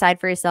one,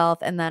 decide for yourself,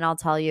 and then I'll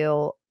tell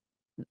you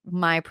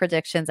my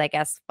predictions, I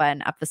guess,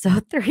 when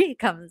episode 3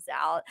 comes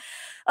out.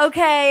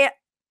 Okay.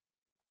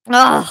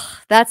 Oh,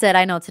 that's it.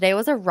 I know today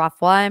was a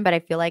rough one, but I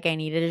feel like I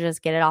needed to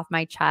just get it off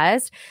my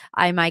chest.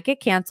 I might get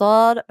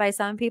canceled by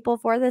some people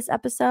for this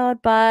episode,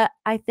 but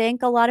I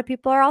think a lot of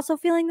people are also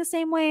feeling the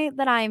same way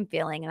that I'm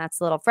feeling. And that's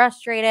a little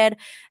frustrated,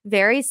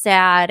 very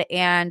sad,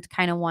 and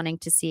kind of wanting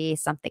to see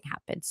something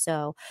happen.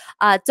 So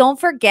don't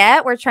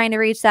forget, we're trying to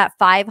reach that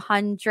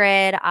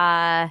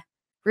 500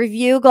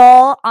 review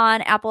goal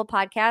on Apple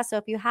Podcasts. So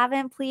if you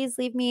haven't, please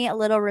leave me a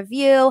little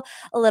review,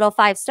 a little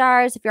 5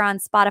 stars. If you're on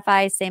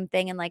Spotify, same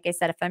thing. And like I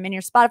said, if I'm in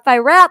your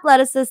Spotify rap, let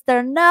us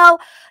sister know.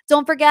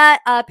 Don't forget,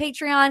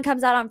 Patreon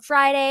comes out on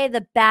Friday,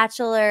 The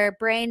Bachelor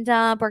Brain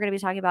Dump. We're going to be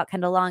talking about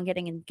Kendall Long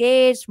getting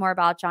engaged, more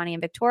about Johnny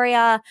and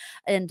Victoria,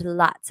 and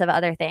lots of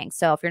other things.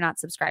 So if you're not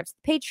subscribed to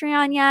the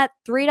Patreon yet,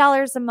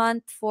 $3 a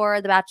month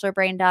for The Bachelor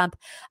Brain Dump,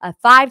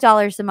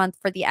 $5 a month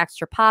for the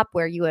Extra Pop,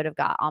 where you would have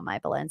got all my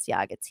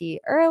Balenciaga tea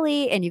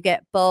early, and you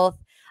get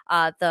both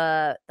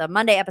the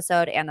Monday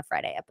episode and the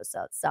Friday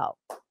episode. So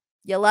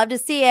you'll love to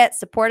see it.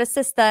 Support a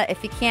sister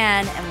if you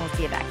can, and we'll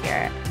see you back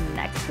here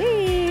next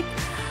week.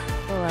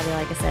 Love you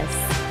like a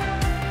sis.